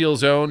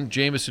Esteel's own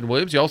Jameson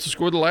Williams. He also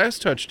scored the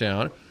last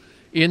touchdown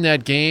in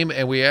that game.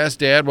 And we asked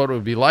Dad what it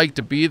would be like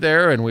to be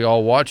there, and we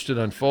all watched it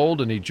unfold.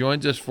 And he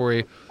joins us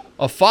for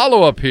a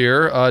follow-up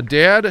here.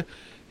 Dad,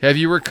 have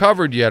you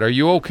recovered yet? Are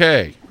you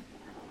okay?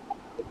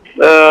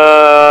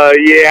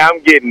 Yeah,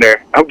 I'm getting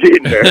there.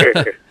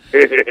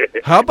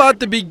 How about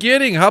the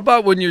beginning? How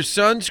about when your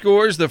son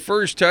scores the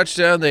first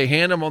touchdown, they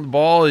hand him on the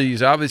ball,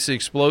 he's obviously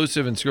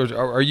explosive and scores.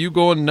 Are you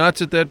going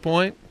nuts at that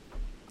point?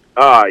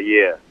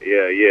 Yeah.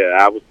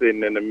 I was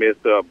sitting in the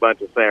midst of a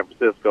bunch of San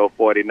Francisco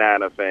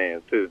 49er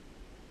fans, too.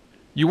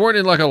 You weren't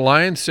in like a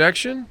Lions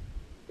section?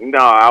 No,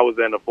 I was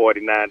in the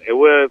 49. It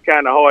was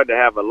kind of hard to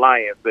have a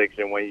Lions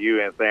section when you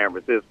in San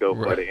Francisco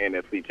for the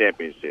NFC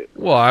Championship.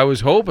 Well, I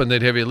was hoping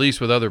they'd have you at least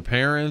with other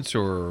parents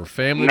or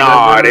family members.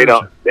 No, they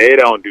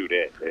don't do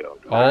that. They don't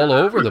do all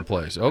that. over the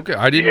place. Okay,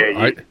 I didn't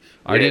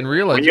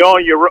realize. When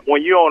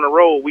you're on the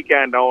road, we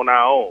kind of on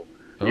our own.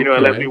 Okay.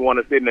 Unless we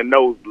want to sit in the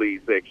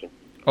nosebleed section.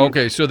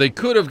 Okay, so they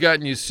could have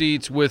gotten you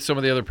seats with some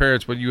of the other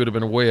parents, but you would have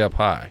been way up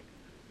high.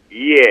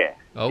 Yeah.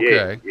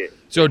 Okay. Yeah.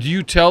 So do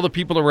you tell the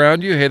people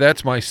around you, hey,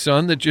 that's my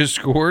son that just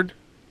scored?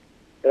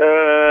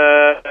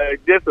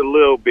 Just a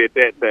little bit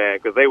that time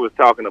because they was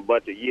talking a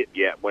bunch of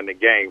yip-yap when the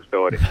game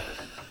started.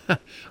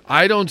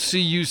 I don't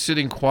see you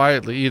sitting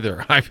quietly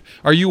either.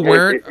 Are you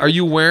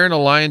wearing a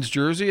Lions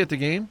jersey at the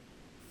game?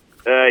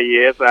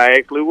 Yes, I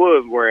actually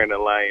was wearing a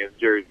Lions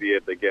jersey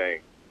at the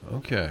game.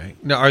 Okay.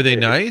 Now, are they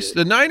nice?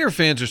 The Niner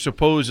fans are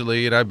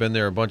supposedly, and I've been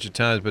there a bunch of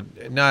times,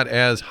 but not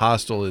as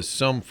hostile as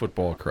some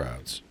football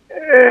crowds.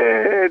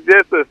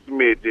 Just a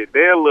smidget.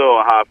 They're a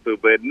little hostile,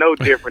 but no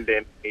different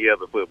than any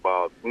other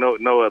football.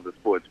 No other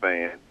sports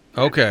fan.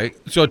 Okay.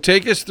 So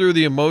take us through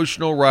the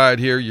emotional ride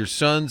here. Your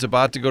son's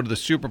about to go to the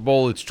Super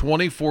Bowl. It's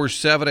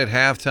 24/7 at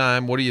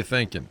halftime. What are you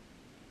thinking?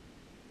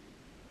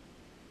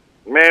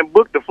 Man,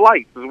 book the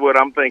flights is what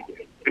I'm thinking.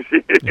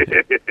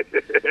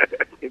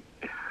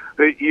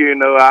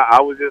 I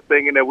was just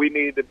thinking that we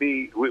need to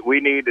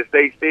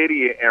stay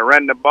steady and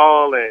run the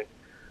ball, and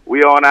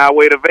we on our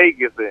way to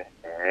Vegas,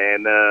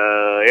 and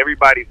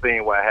everybody's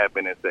seeing what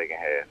happened in the second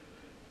half.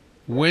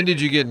 When did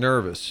you get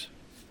nervous?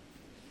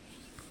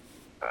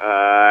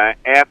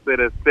 After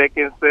the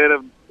second set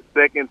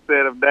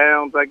of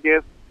downs, I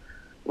guess,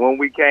 when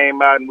we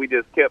came out and we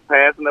just kept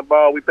passing the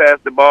ball. We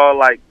passed the ball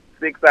like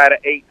 6 out of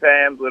 8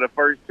 times with the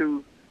first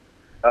two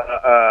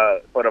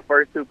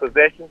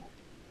possessions.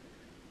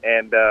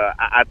 And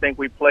I think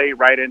we played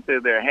right into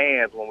their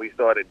hands when we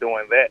started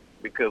doing that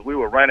because we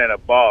were running a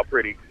ball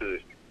pretty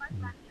good.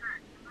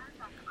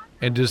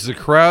 And does the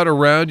crowd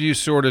around you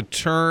sort of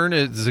turn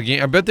as the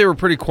game? I bet they were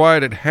pretty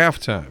quiet at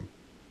halftime.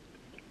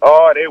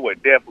 Oh, they were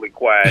definitely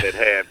quiet at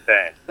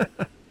halftime.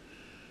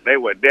 They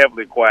were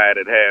definitely quiet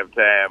at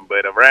halftime,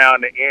 but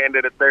around the end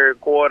of the third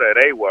quarter,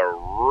 they were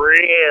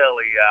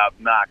really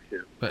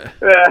obnoxious.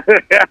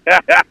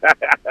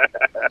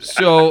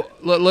 So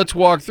let's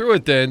walk through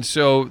it then.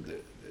 So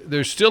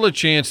there's still a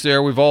chance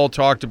there. We've all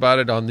talked about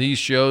it on these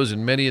shows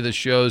and many of the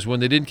shows when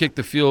they didn't kick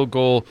the field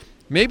goal.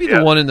 Maybe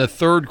the one in the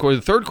third quarter.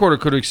 The third quarter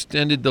could have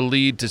extended the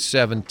lead to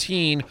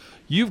 17.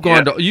 You've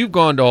gone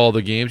to all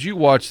the games. You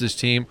watch this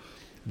team.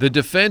 The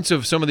defense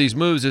of some of these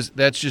moves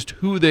that's just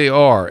who they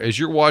are. As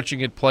you're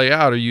watching it play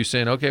out, are you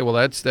saying, okay, well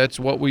that's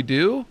what we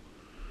do?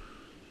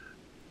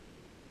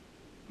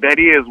 That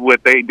is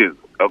what they do.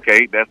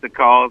 Okay, that's the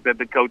calls that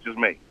the coaches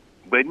make.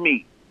 But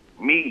me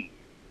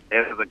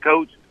as a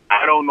coach,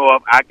 I don't know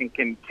if I can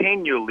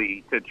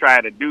continually to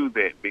try to do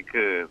that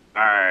because,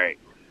 all right,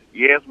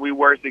 yes, we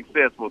were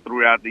successful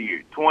throughout the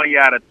year, 20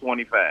 out of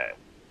 25.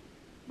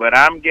 But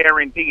I'm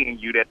guaranteeing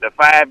you that the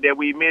 5 that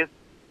we missed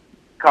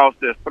cost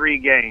us 3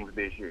 games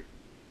this year.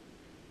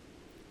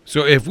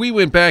 So if we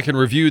went back and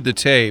reviewed the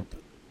tape,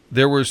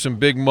 there were some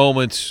big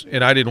moments,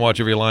 and I didn't watch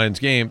every Lions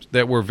game,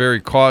 that were very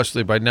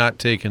costly by not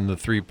taking the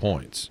 3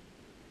 points.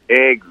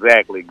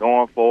 Exactly,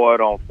 going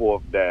forward on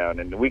 4th down.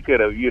 And we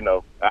could have,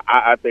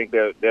 I think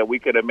that we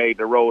could have made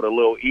the road a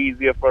little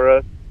easier for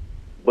us.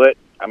 But,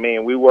 I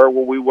mean, we were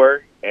where we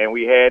were, and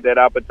we had that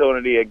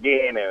opportunity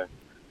again, and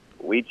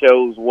we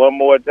chose one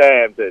more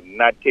time to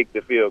not kick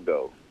the field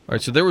goal. All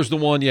right, so there was the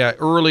one,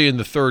 early in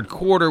the third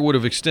quarter would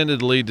have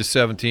extended the lead to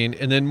 17,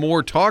 and then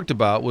more talked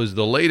about was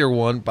the later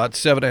one, about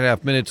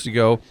 7.5 minutes to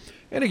go.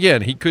 And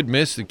again, he could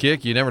miss the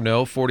kick. You never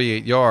know,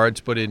 48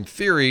 yards. But in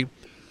theory,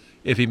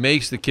 if he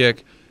makes the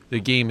kick, the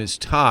game is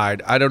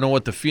tied. I don't know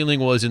what the feeling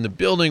was in the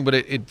building, but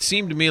it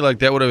seemed to me like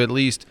that would have at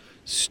least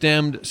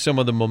stemmed some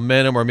of the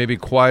momentum or maybe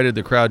quieted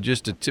the crowd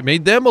just to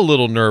made them a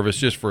little nervous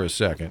just for a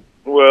second.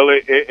 Well,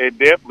 it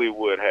definitely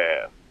would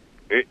have.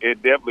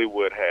 It definitely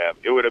would have.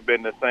 It would have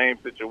been the same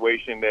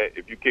situation that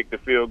if you kick the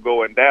field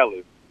goal in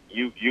Dallas,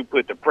 you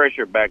put the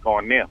pressure back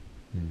on them.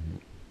 Mm-hmm.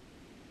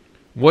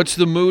 What's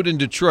the mood in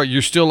Detroit?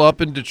 You're still up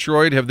in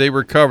Detroit. Have they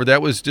recovered?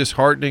 That was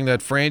disheartening.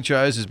 That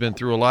franchise has been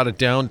through a lot of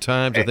down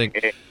times. I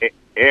think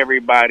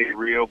everybody's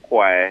real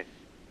quiet.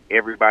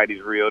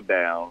 Everybody's real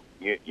down.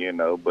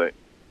 But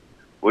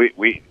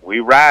we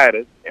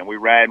riders and we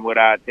riding with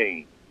our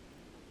team.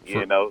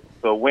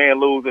 So win,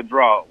 lose, or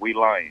draw, we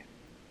lying.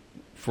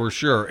 For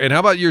sure. And how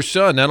about your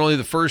son? Not only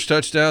the first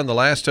touchdown, the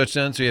last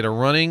touchdown, so he had a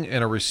running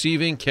and a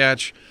receiving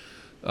catch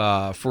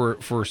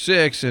for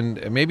 6,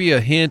 and maybe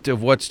a hint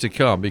of what's to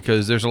come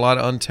because there's a lot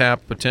of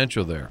untapped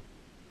potential there.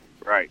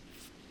 Right.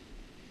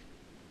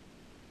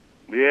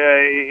 Yeah,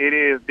 it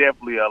is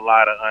definitely a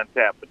lot of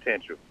untapped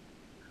potential.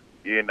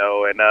 And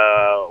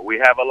we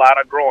have a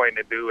lot of growing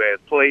to do as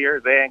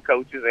players and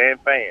coaches and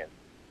fans.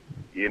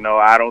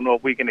 I don't know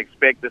if we can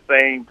expect the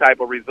same type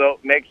of result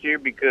next year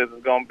because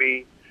it's going to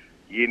be,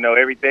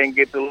 everything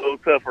gets a little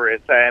tougher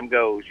as time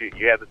goes.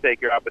 You have to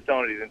take your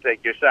opportunities and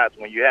take your shots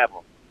when you have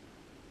them.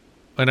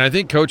 And I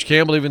think Coach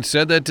Campbell even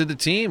said that to the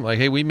team, like,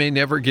 hey, we may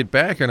never get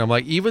back. And I'm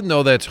like, even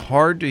though that's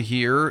hard to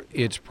hear,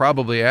 it's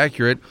probably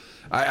accurate.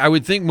 I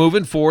would think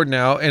moving forward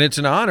now, and it's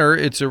an honor,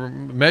 it's a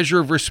measure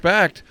of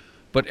respect,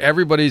 but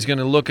everybody's going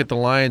to look at the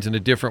Lions in a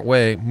different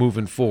way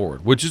moving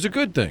forward, which is a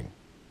good thing.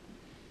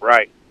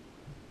 Right.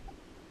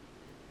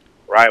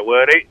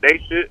 Well,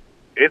 they should.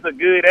 It's a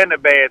good and a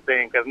bad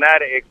thing because now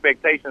the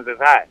expectations is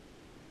high.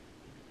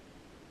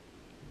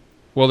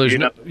 Well, there's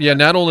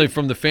not only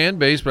from the fan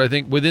base, but I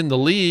think within the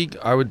league,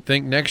 I would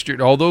think next year,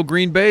 although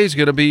Green Bay is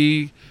going to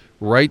be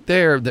right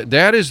there,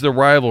 that is the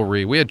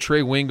rivalry. We had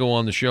Trey Wingo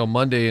on the show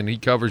Monday, and he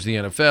covers the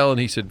NFL, and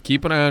he said,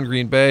 keep an eye on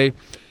Green Bay.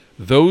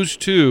 Those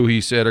two,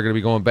 he said, are going to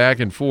be going back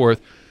and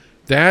forth.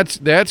 That's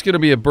going to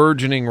be a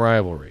burgeoning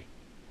rivalry.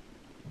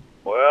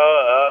 Well,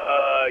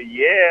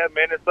 yeah,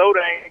 Minnesota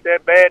ain't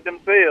that bad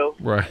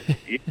themselves. Right.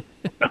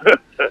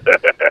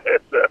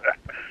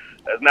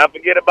 Let's not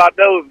forget about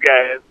those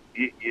guys.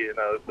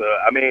 So,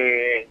 I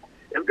mean,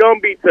 it's going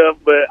to be tough,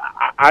 but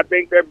I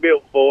think they're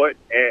built for it.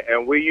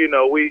 And we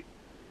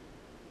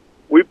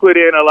put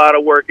in a lot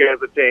of work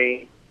as a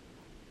team.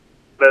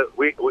 But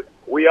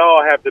we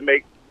all have to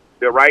make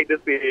the right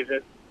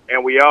decisions,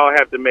 and we all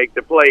have to make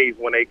the plays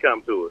when they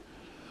come to us.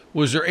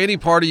 Was there any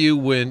part of you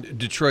when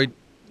Detroit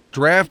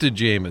drafted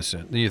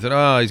Jameson, you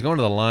thought, he's going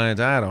to the Lions,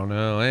 I don't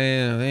know,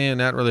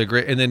 not really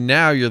great. And then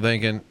now you're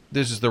thinking,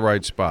 this is the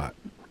right spot.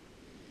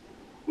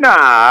 Nah,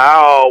 I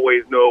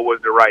always knew it was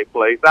the right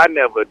place. I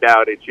never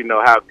doubted,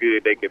 how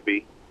good they could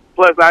be.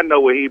 Plus, I know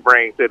what he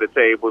brings to the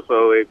table.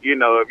 So if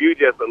you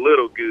just a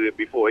little good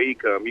before he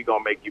come, he's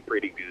gonna make you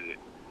pretty good.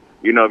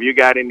 If you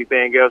got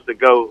anything else to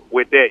go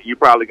with that, you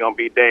probably gonna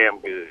be damn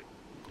good.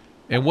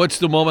 And what's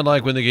the moment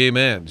like when the game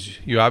ends?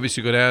 You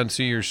obviously go down and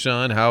see your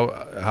son.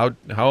 How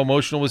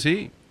emotional was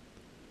he?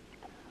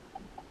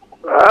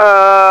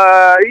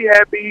 He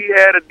happy he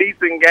had a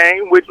decent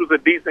game, which was a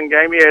decent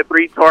game. He had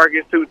 3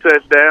 targets, 2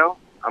 touchdowns.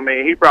 I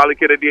mean, he probably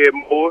could have did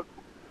more,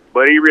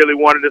 but he really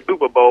wanted the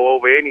Super Bowl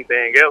over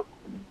anything else.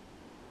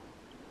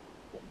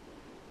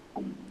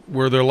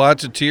 Were there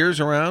lots of tears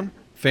around,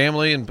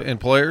 family and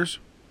players?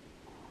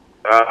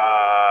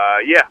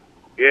 Yeah,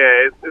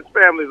 his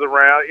family's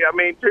around. Yeah, I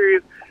mean,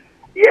 tears.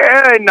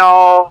 Yeah,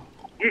 no,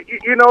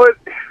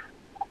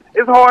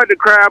 it's hard to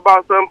cry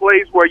about some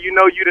place where you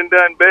know you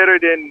done better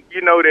than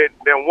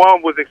than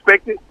one was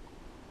expected.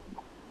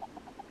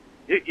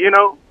 You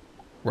know.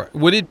 Right.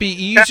 Would it be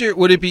easier?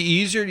 Would it be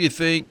easier, do you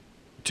think,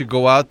 to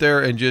go out there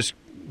and just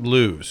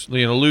lose?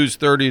 Lose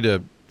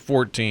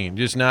 30-14,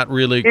 just not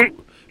really.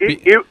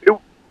 It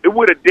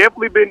would have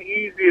definitely been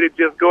easier to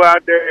just go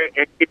out there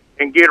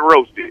and get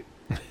roasted,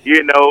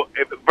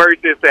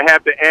 versus to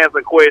have to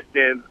answer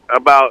questions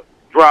about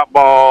drop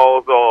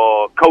balls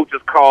or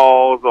coaches'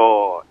 calls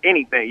or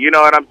anything. You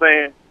know what I'm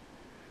saying?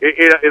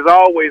 It's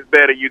always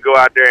better you go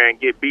out there and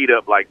get beat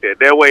up like that.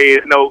 That way,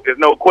 it's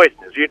no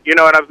questions. You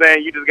know what I'm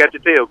saying? You just got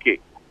your tail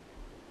kicked.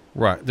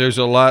 Right. There's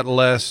a lot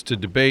less to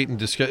debate and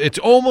discuss. It's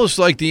almost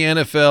like the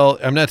NFL.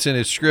 I'm not saying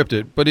it's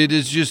scripted, but it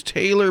is just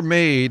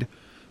tailor-made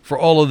for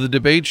all of the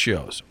debate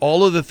shows.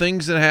 All of the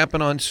things that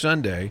happen on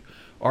Sunday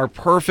are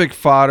perfect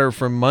fodder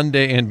for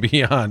Monday and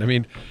beyond. I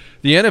mean,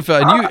 the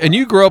NFL, and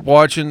you grew up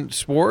watching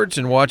sports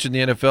and watching the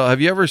NFL. Have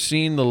you ever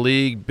seen the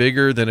league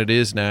bigger than it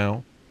is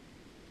now?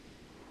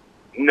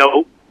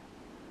 No.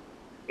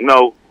 And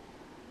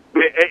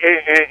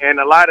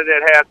a lot of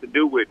that has to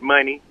do with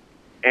money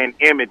and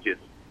images,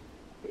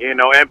 and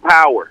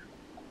power,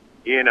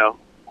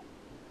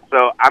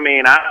 So, I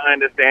mean, I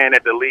understand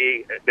that the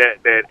league,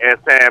 that as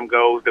time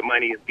goes, the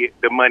money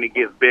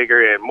gets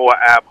bigger and more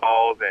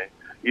eyeballs, and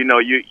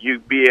you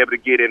be able to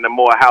get into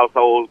more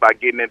households by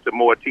getting into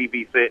more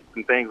TV sets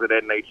and things of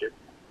that nature.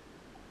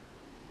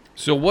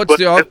 So what's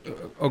go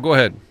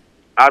ahead.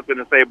 I was going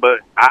to say,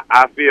 but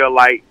I feel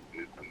like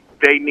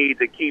they need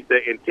to keep the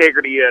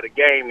integrity of the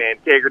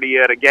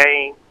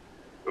game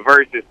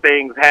versus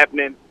things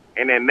happening,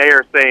 and then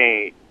they're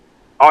saying,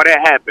 oh, that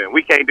happened.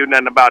 We can't do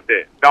nothing about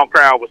that. Don't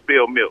cry over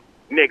spilled milk.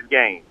 Next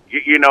game.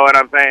 You know what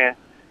I'm saying?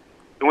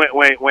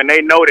 When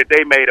they know that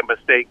they made a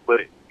mistake,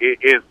 but it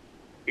is,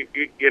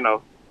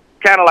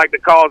 kind of like the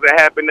calls that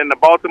happened in the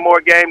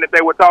Baltimore game that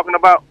they were talking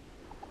about,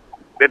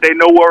 that they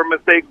know were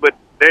mistakes, but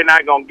they're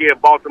not going to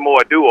give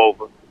Baltimore a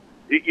do-over.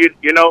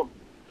 You know?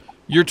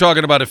 You're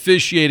talking about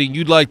officiating.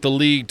 You'd like the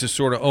league to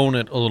sort of own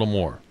it a little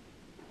more.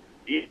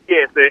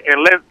 Yes,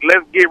 and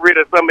let's get rid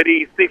of some of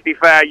these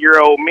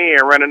 65-year-old men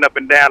running up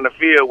and down the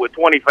field with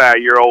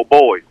 25-year-old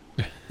boys.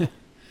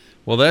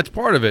 Well, that's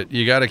part of it.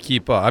 You got to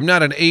keep up. I'm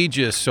not an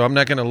ageist, so I'm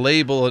not going to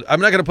label it.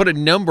 I'm not going to put a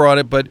number on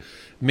it, but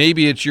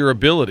maybe it's your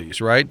abilities,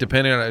 right?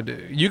 Depending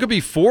on you could be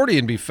 40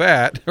 and be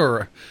fat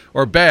or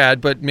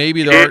bad, but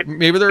maybe there are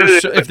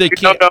if they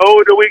can't. The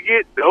older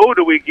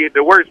we get,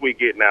 the worse we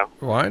get now.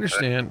 Well, I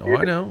understand. Oh,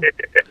 I know.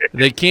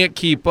 They can't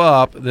keep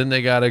up, then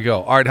they got to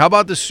go. All right. How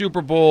about the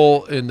Super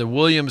Bowl in the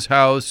Williams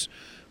house?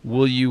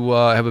 Will you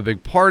have a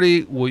big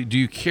party? Do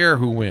you care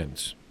who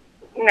wins?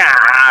 Nah,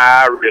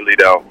 I really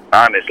don't,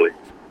 honestly.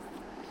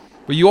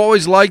 But you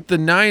always liked the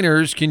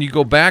Niners. Can you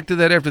go back to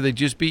that after they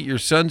just beat your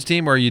son's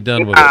team, or are you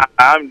done with it?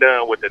 I'm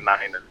done with the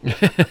Niners.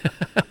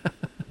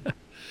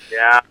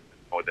 Yeah, I'm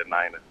done with the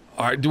Niners.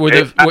 All right.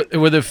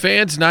 Were the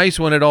fans nice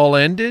when it all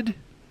ended?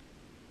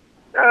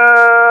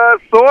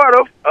 Sort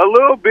of, a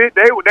little bit.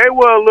 They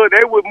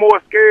were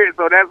more scared,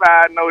 so that's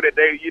how I know that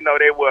they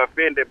were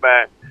offended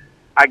by.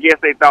 I guess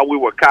they thought we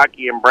were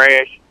cocky and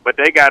brash, but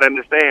they got to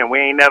understand we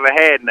ain't never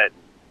had nothing.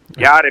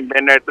 Y'all done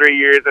been there 3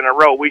 years in a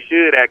row. We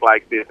should act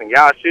like this, and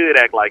y'all should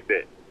act like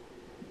that.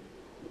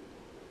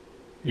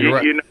 You're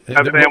right. You know what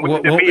I'm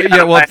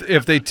saying? Well,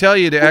 if they tell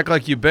you to act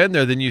like you've been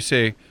there, then you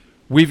say,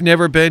 we've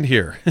never been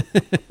here.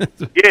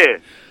 Yeah.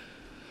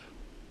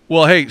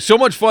 Well, hey, so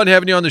much fun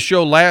having you on the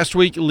show last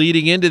week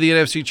leading into the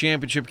NFC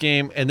Championship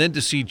game, and then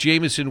to see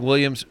Jameson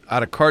Williams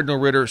out of Cardinal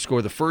Ritter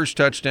score the first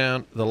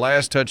touchdown, the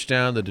last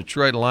touchdown, the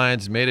Detroit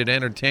Lions made it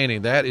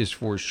entertaining. That is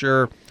for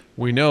sure.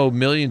 We know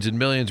millions and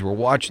millions were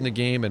watching the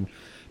game, and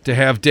to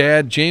have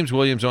Dad, James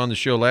Williams, on the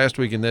show last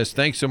week in this,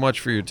 thanks so much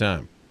for your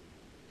time.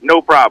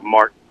 No problem,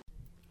 Mark.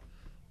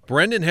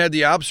 Brendan had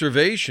the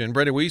observation,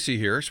 Brendan Weesey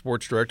here,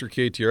 sports director,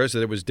 KTRS,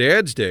 that it was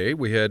Dad's Day.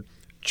 We had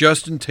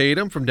Justin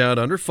Tatum from Down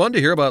Under. Fun to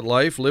hear about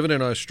life living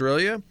in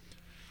Australia.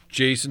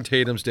 Jason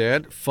Tatum's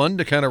dad. Fun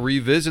to kind of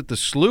revisit the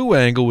SLU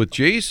angle with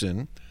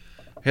Jason.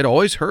 Had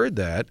always heard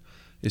that,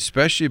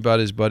 especially about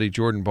his buddy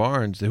Jordan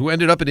Barnes, who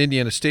ended up at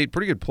Indiana State.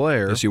 Pretty good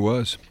player. Yes, he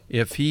was.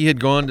 If he had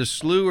gone to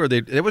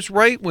SLU, it was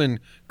right when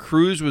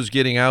Cruz was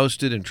getting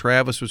ousted and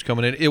Travis was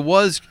coming in. It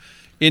was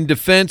in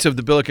defense of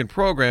the Billiken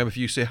program. If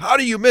you say, how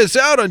do you miss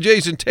out on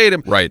Jason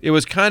Tatum? Right. It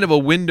was kind of a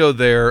window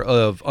there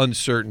of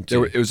uncertainty.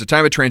 It was a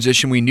time of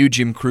transition. We knew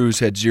Jim Cruz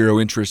had zero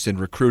interest in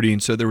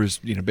recruiting, so there was,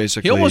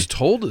 basically. He almost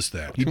told us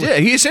that. He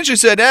did. He essentially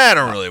said, I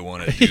don't really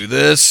want to do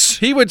this.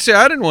 He would say,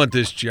 I didn't want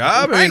this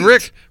job. Right. I mean,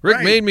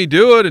 Rick made me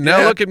do it, and now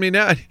Yeah. look at me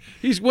now.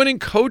 He's winning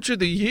Coach of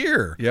the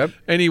Year. Yep.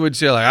 And he would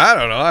say, I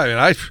don't know. I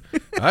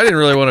mean, I didn't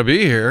really want to be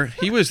here.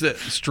 He was the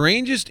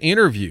strangest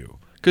interview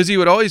because he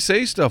would always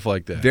say stuff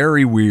like that.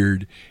 Very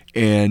weird.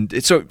 And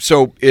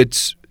so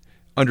it's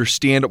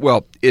understandable.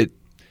 Well, it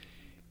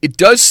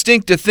does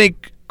stink to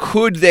think,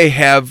 could they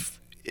have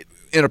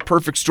in a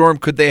perfect storm,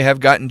 could they have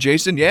gotten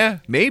Jason? Yeah,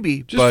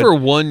 maybe. Just for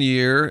 1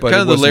 year, kind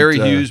of the Larry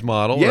Hughes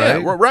model,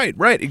 yeah, right?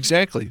 Right,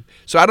 exactly.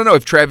 So I don't know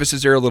if Travis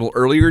is there a little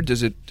earlier.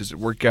 Does it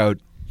work out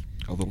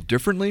a little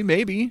differently?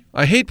 Maybe.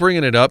 I hate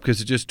bringing it up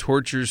because it just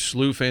tortures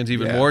SLU fans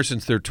even more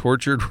since they're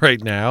tortured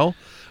right now.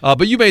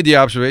 But you made the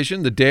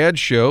observation, the dad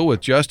show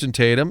with Justin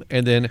Tatum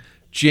and then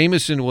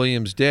Jameson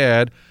Williams'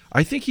 dad.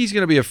 I think he's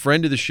going to be a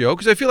friend of the show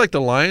because I feel like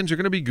the Lions are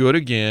going to be good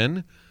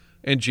again.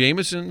 And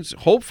Jameson's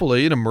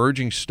hopefully an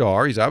emerging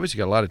star. He's obviously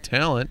got a lot of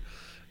talent.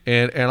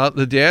 And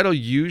the dad will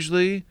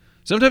usually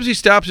 – sometimes he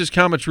stops his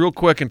comments real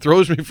quick and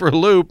throws me for a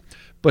loop,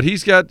 but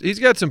he's got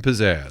some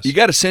pizzazz. You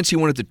got a sense he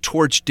wanted to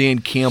torch Dan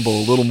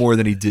Campbell a little more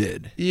than he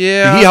did.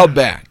 Yeah. He held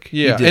back.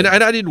 Yeah, and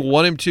I didn't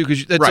want him to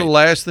because that's the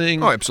last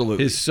thing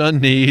his son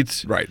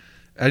needs. Right.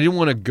 I didn't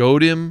want to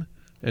goad him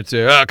and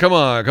say, come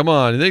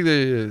on. You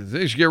think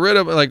they should get rid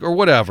of it, or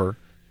whatever.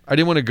 I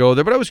didn't want to go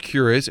there, but I was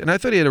curious, and I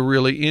thought he had a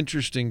really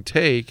interesting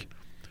take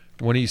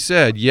when he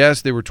said,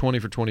 yes, they were 20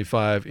 for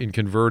 25 in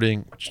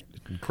converting.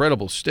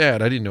 Incredible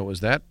stat. I didn't know it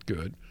was that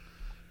good.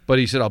 But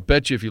he said, I'll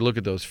bet you if you look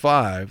at those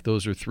 5,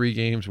 those are 3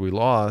 games we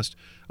lost.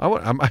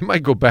 I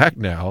might go back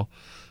now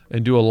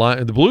and do a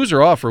Lions. The Blues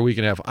are off for a week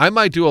and a half. I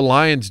might do a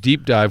Lions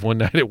deep dive one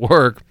night at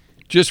work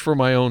just for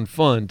my own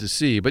fun to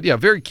see. But, yeah,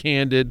 very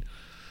candid,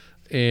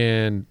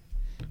 and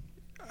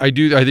I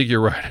think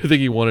you're right. I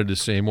think he wanted to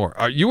say more.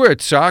 You were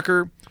at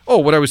soccer. Oh,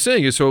 what I was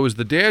saying is, so it was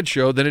the dad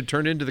show, then it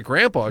turned into the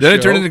grandpa show. Then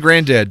it turned into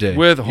Granddad Day.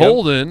 With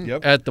Holden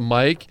at the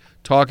mic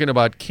talking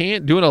about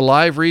doing a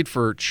live read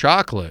for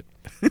chocolate.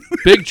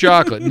 Big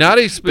chocolate. Not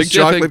a specific big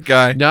chocolate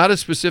guy. Not a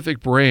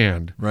specific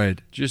brand.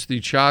 Right. Just the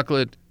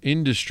chocolate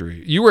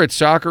industry. You were at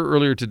soccer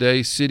earlier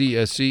today,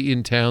 City SC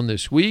in town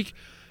this week,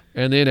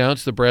 and they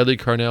announced the Bradley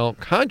Carnell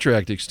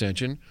contract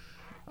extension.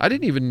 I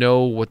didn't even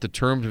know what the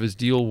terms of his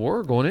deal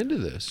were going into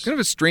this. Kind of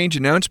a strange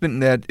announcement in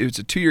that it was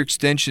a 2-year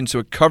extension, so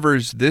it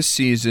covers this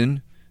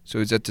season. So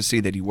is that to say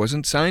that he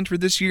wasn't signed for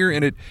this year,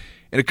 and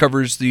it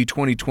covers the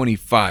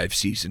 2025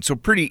 season. So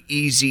pretty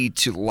easy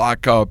to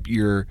lock up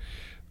your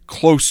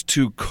close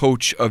to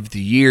coach of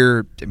the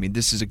year. I mean,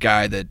 this is a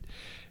guy that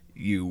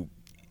you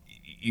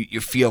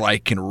feel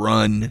like can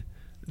run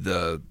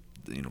the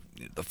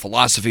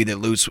philosophy that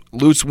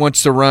Lutz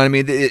wants to run. I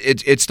mean,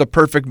 it's the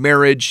perfect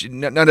marriage.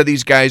 None of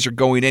these guys are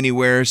going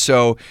anywhere,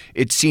 so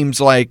it seems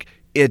like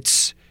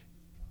it's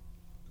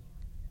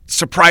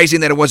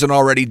surprising that it wasn't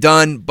already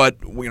done.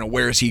 But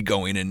where is he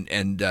going?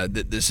 And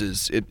this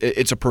is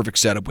it's a perfect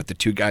setup with the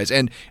two guys.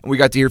 And we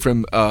got to hear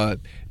from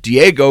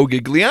Diego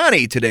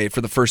Gigliani today for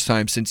the first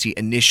time since he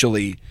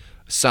initially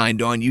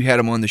signed on. You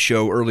had him on the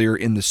show earlier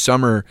in the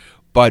summer,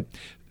 but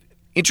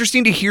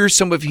interesting to hear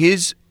some of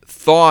his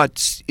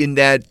thoughts in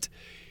that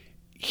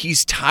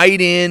he's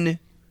tied in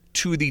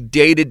to the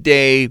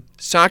day-to-day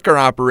soccer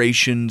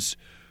operations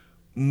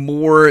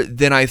more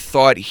than I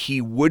thought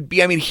he would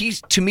be. I mean,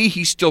 to me,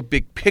 he's still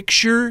big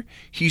picture.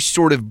 He's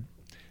sort of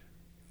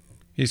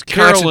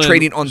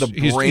concentrating on the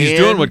brand. He's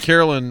doing what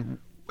Carolyn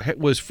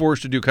was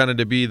forced to do, kind of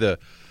to be the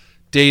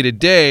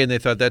day-to-day, and they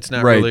thought that's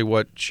not really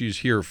what she's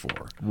here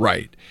for.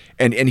 Right.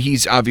 And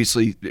he's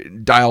obviously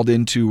dialed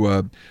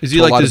into is he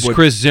like this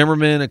Chris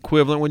Zimmerman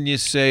equivalent when you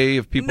say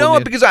if people No,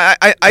 because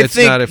I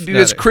think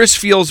because Chris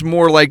feels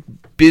more like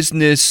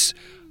business.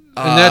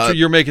 And that's what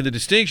you're making the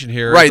distinction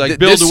here. Right. Like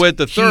Bill DeWitt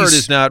III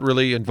is not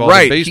really involved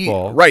in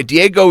baseball.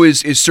 Diego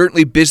is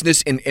certainly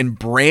business and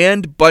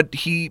brand, but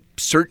he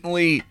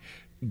certainly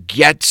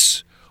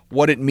gets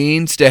what it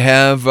means to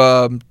have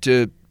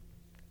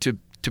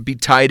to be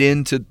tied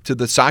into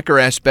the soccer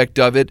aspect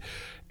of it,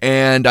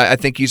 and I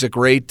think he's a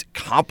great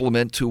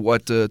complement to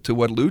what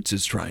Lutz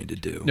is trying to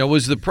do. Now,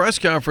 was the press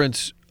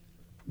conference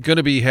going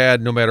to be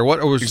had no matter what?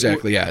 Or was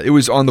exactly, yeah. It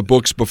was on the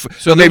books before.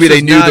 So maybe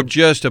they knew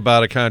just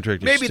about a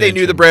contract maybe extension. They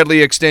knew the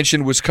Bradley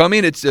extension was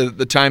coming. It's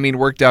the timing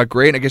worked out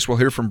great. I guess we'll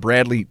hear from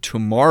Bradley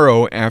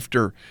tomorrow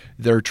after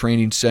their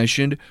training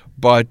session.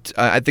 But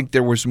I think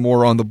there was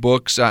more on the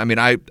books. I mean,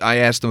 I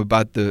asked him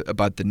about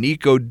the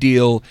Nico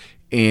deal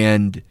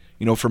and.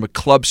 From a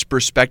club's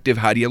perspective,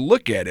 how do you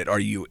look at it? Are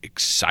you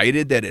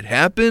excited that it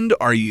happened?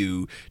 Are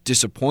you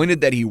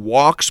disappointed that he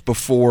walks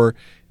before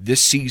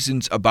this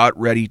season's about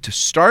ready to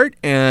start?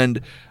 And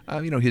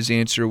his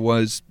answer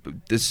was,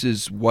 "This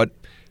is what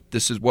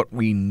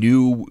we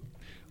knew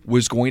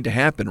was going to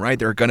happen. Right?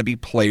 There are going to be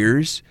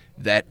players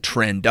that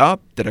trend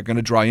up that are going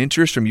to draw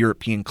interest from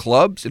European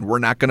clubs, and we're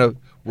not going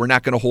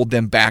to hold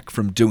them back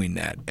from doing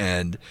that.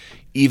 And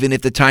even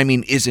if the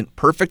timing isn't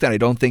perfect, and I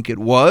don't think it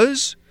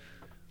was."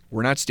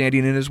 We're not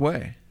standing in his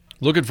way.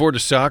 Looking forward to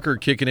soccer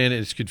kicking in.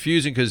 It's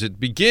confusing because it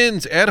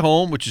begins at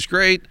home, which is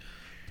great.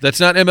 That's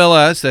not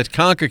MLS. That's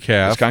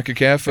CONCACAF. It's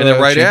CONCACAF. And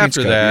then right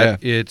after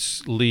that,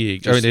 it's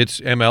league.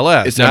 It's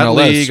MLS. It's not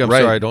MLS, league. I'm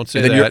sorry, don't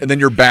say that. And then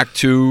you're back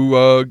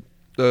to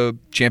the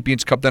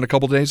Champions Cup then a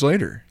couple days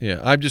later. Yeah,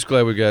 I'm just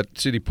glad we got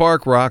City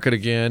Park rocking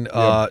again.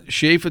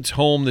 Chaffetz's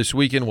home this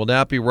weekend will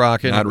not be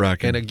rocking. Not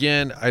rocking. And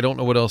again, I don't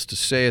know what else to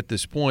say at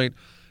this point.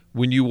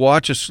 when you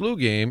watch a SLU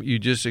game, you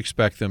just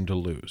expect them to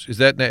lose. Is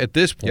that at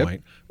this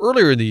point?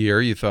 Earlier in the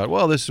year, you thought,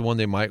 well, this is one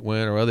they might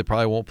win, or well, they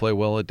probably won't play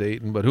well at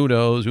Dayton, but who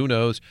knows? Who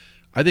knows?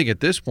 I think at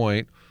this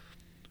point,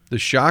 the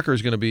shocker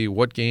is going to be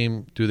what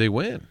game do they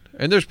win?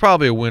 And there's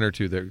probably a win or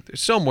two there.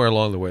 Somewhere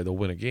along the way, they'll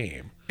win a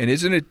game. And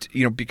isn't it,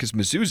 because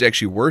Mizzou's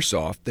actually worse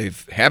off. They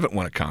haven't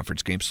won a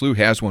conference game. SLU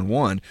has won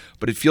one.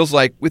 But it feels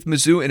like with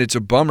Mizzou, and it's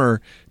a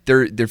bummer,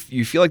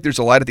 you feel like there's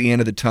a light at the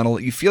end of the tunnel.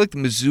 You feel like the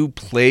Mizzou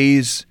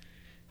plays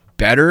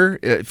better.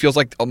 It feels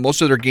like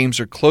most of their games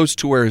are close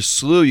to where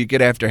SLU, you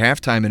get after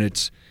halftime, and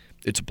it's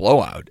a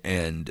blowout.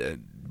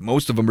 And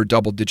most of them are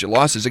double-digit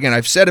losses. Again,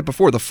 I've said it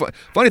before. The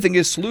funny thing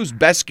is SLU's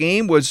best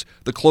game was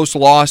the close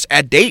loss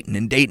at Dayton,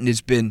 and Dayton has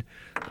been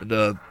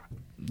the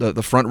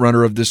front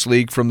runner of this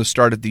league from the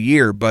start of the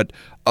year. But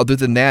other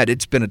than that,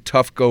 it's been a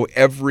tough go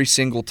every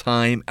single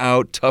time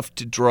out, tough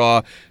to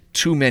draw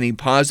too many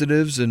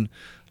positives. And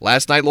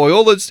last night,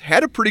 Loyola's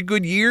had a pretty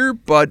good year,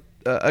 but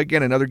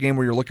again, another game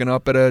where you're looking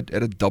up at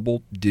a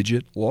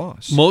double-digit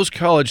loss. Most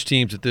college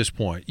teams at this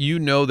point,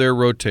 their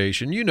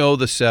rotation. You know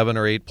the 7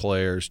 or 8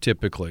 players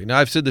typically. Now,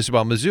 I've said this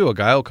about Mizzou. A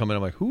guy will come in,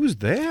 I'm like, who's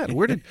that?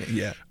 Where did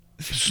yeah.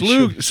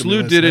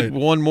 SLU did it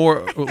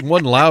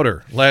one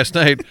louder last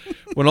night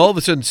when all of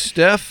a sudden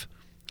Steph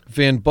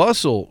Van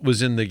Bussel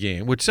was in the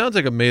game, which sounds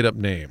like a made-up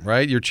name,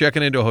 right? You're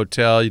checking into a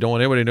hotel. You don't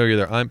want anybody to know you're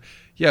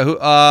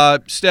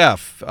there.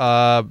 Steph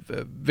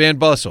Van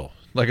Bussel,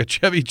 like a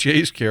Chevy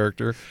Chase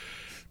character.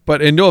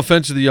 But and no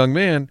offense to the young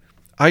man,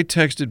 I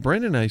texted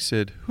Brendan. I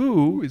said,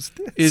 who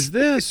is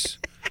this?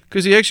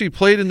 Because he actually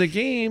played in the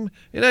game,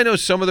 and I know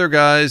some of their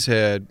guys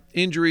had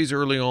injuries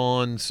early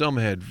on, some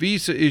had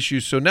visa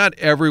issues, so not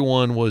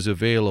everyone was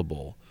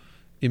available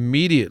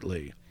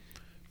immediately.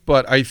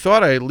 But I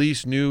thought I at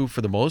least knew,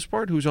 for the most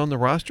part, who's on the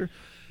roster.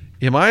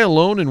 Am I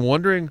alone in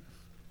wondering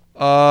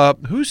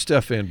who's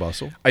Steph Van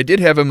Bussel? I did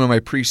have him in my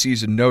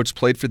preseason notes,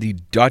 played for the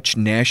Dutch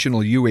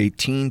national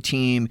U18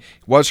 team,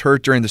 was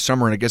hurt during the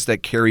summer, and I guess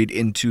that carried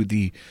into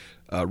the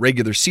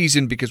regular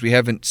season because we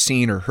haven't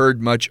seen or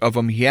heard much of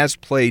him. He has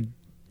played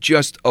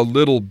just a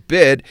little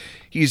bit.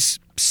 He's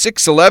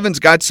 6'11", 's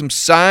got some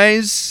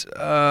size,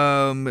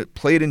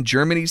 played in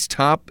Germany's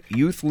top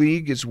youth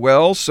league as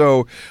well.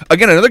 So,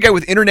 again, another guy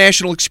with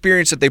international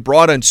experience that they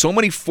brought in. So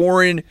many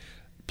foreign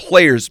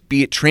players,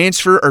 be it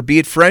transfer or be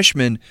it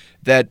freshmen,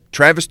 that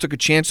Travis took a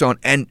chance on,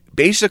 and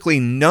basically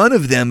none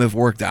of them have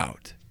worked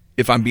out,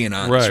 if I'm being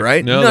honest,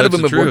 right? No, none of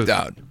them the have worked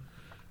out.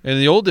 In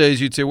the old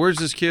days, you'd say, where's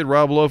this kid,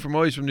 Rob Lowe from?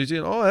 Oh, he's from New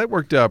Zealand. Oh, that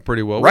worked out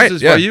pretty well. Right,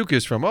 Where's this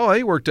Vayukas from? Oh,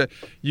 he worked out.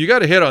 You got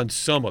to hit on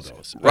some of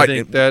those. Right. I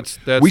think that's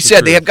we the said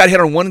truth. they have got hit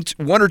on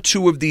one or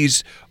two of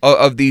these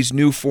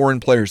new foreign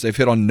players. They've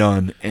hit on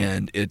none,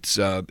 and it's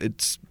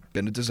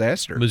been a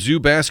disaster.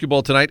 Mizzou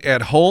basketball tonight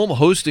at home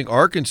hosting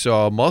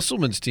Arkansas.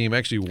 Musselman's team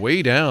actually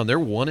way down. They're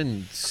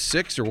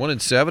 1-6 or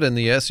 1-7 in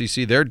the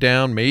SEC. They're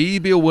down.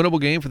 Maybe a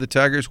winnable game for the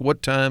Tigers.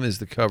 What time is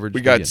the coverage?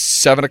 We got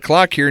 7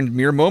 o'clock here in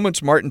mere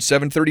moments. Martin,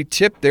 7:30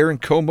 tip there in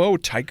Como.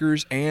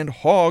 Tigers and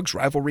Hogs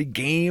rivalry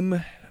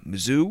game.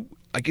 Mizzou,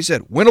 like you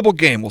said, winnable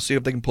game. We'll see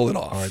if they can pull it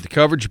off. All right, the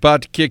coverage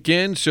about to kick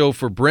in. So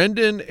for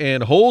Brendan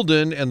and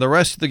Holden and the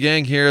rest of the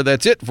gang here,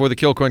 that's it for the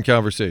Kilcoyne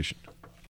Conversation.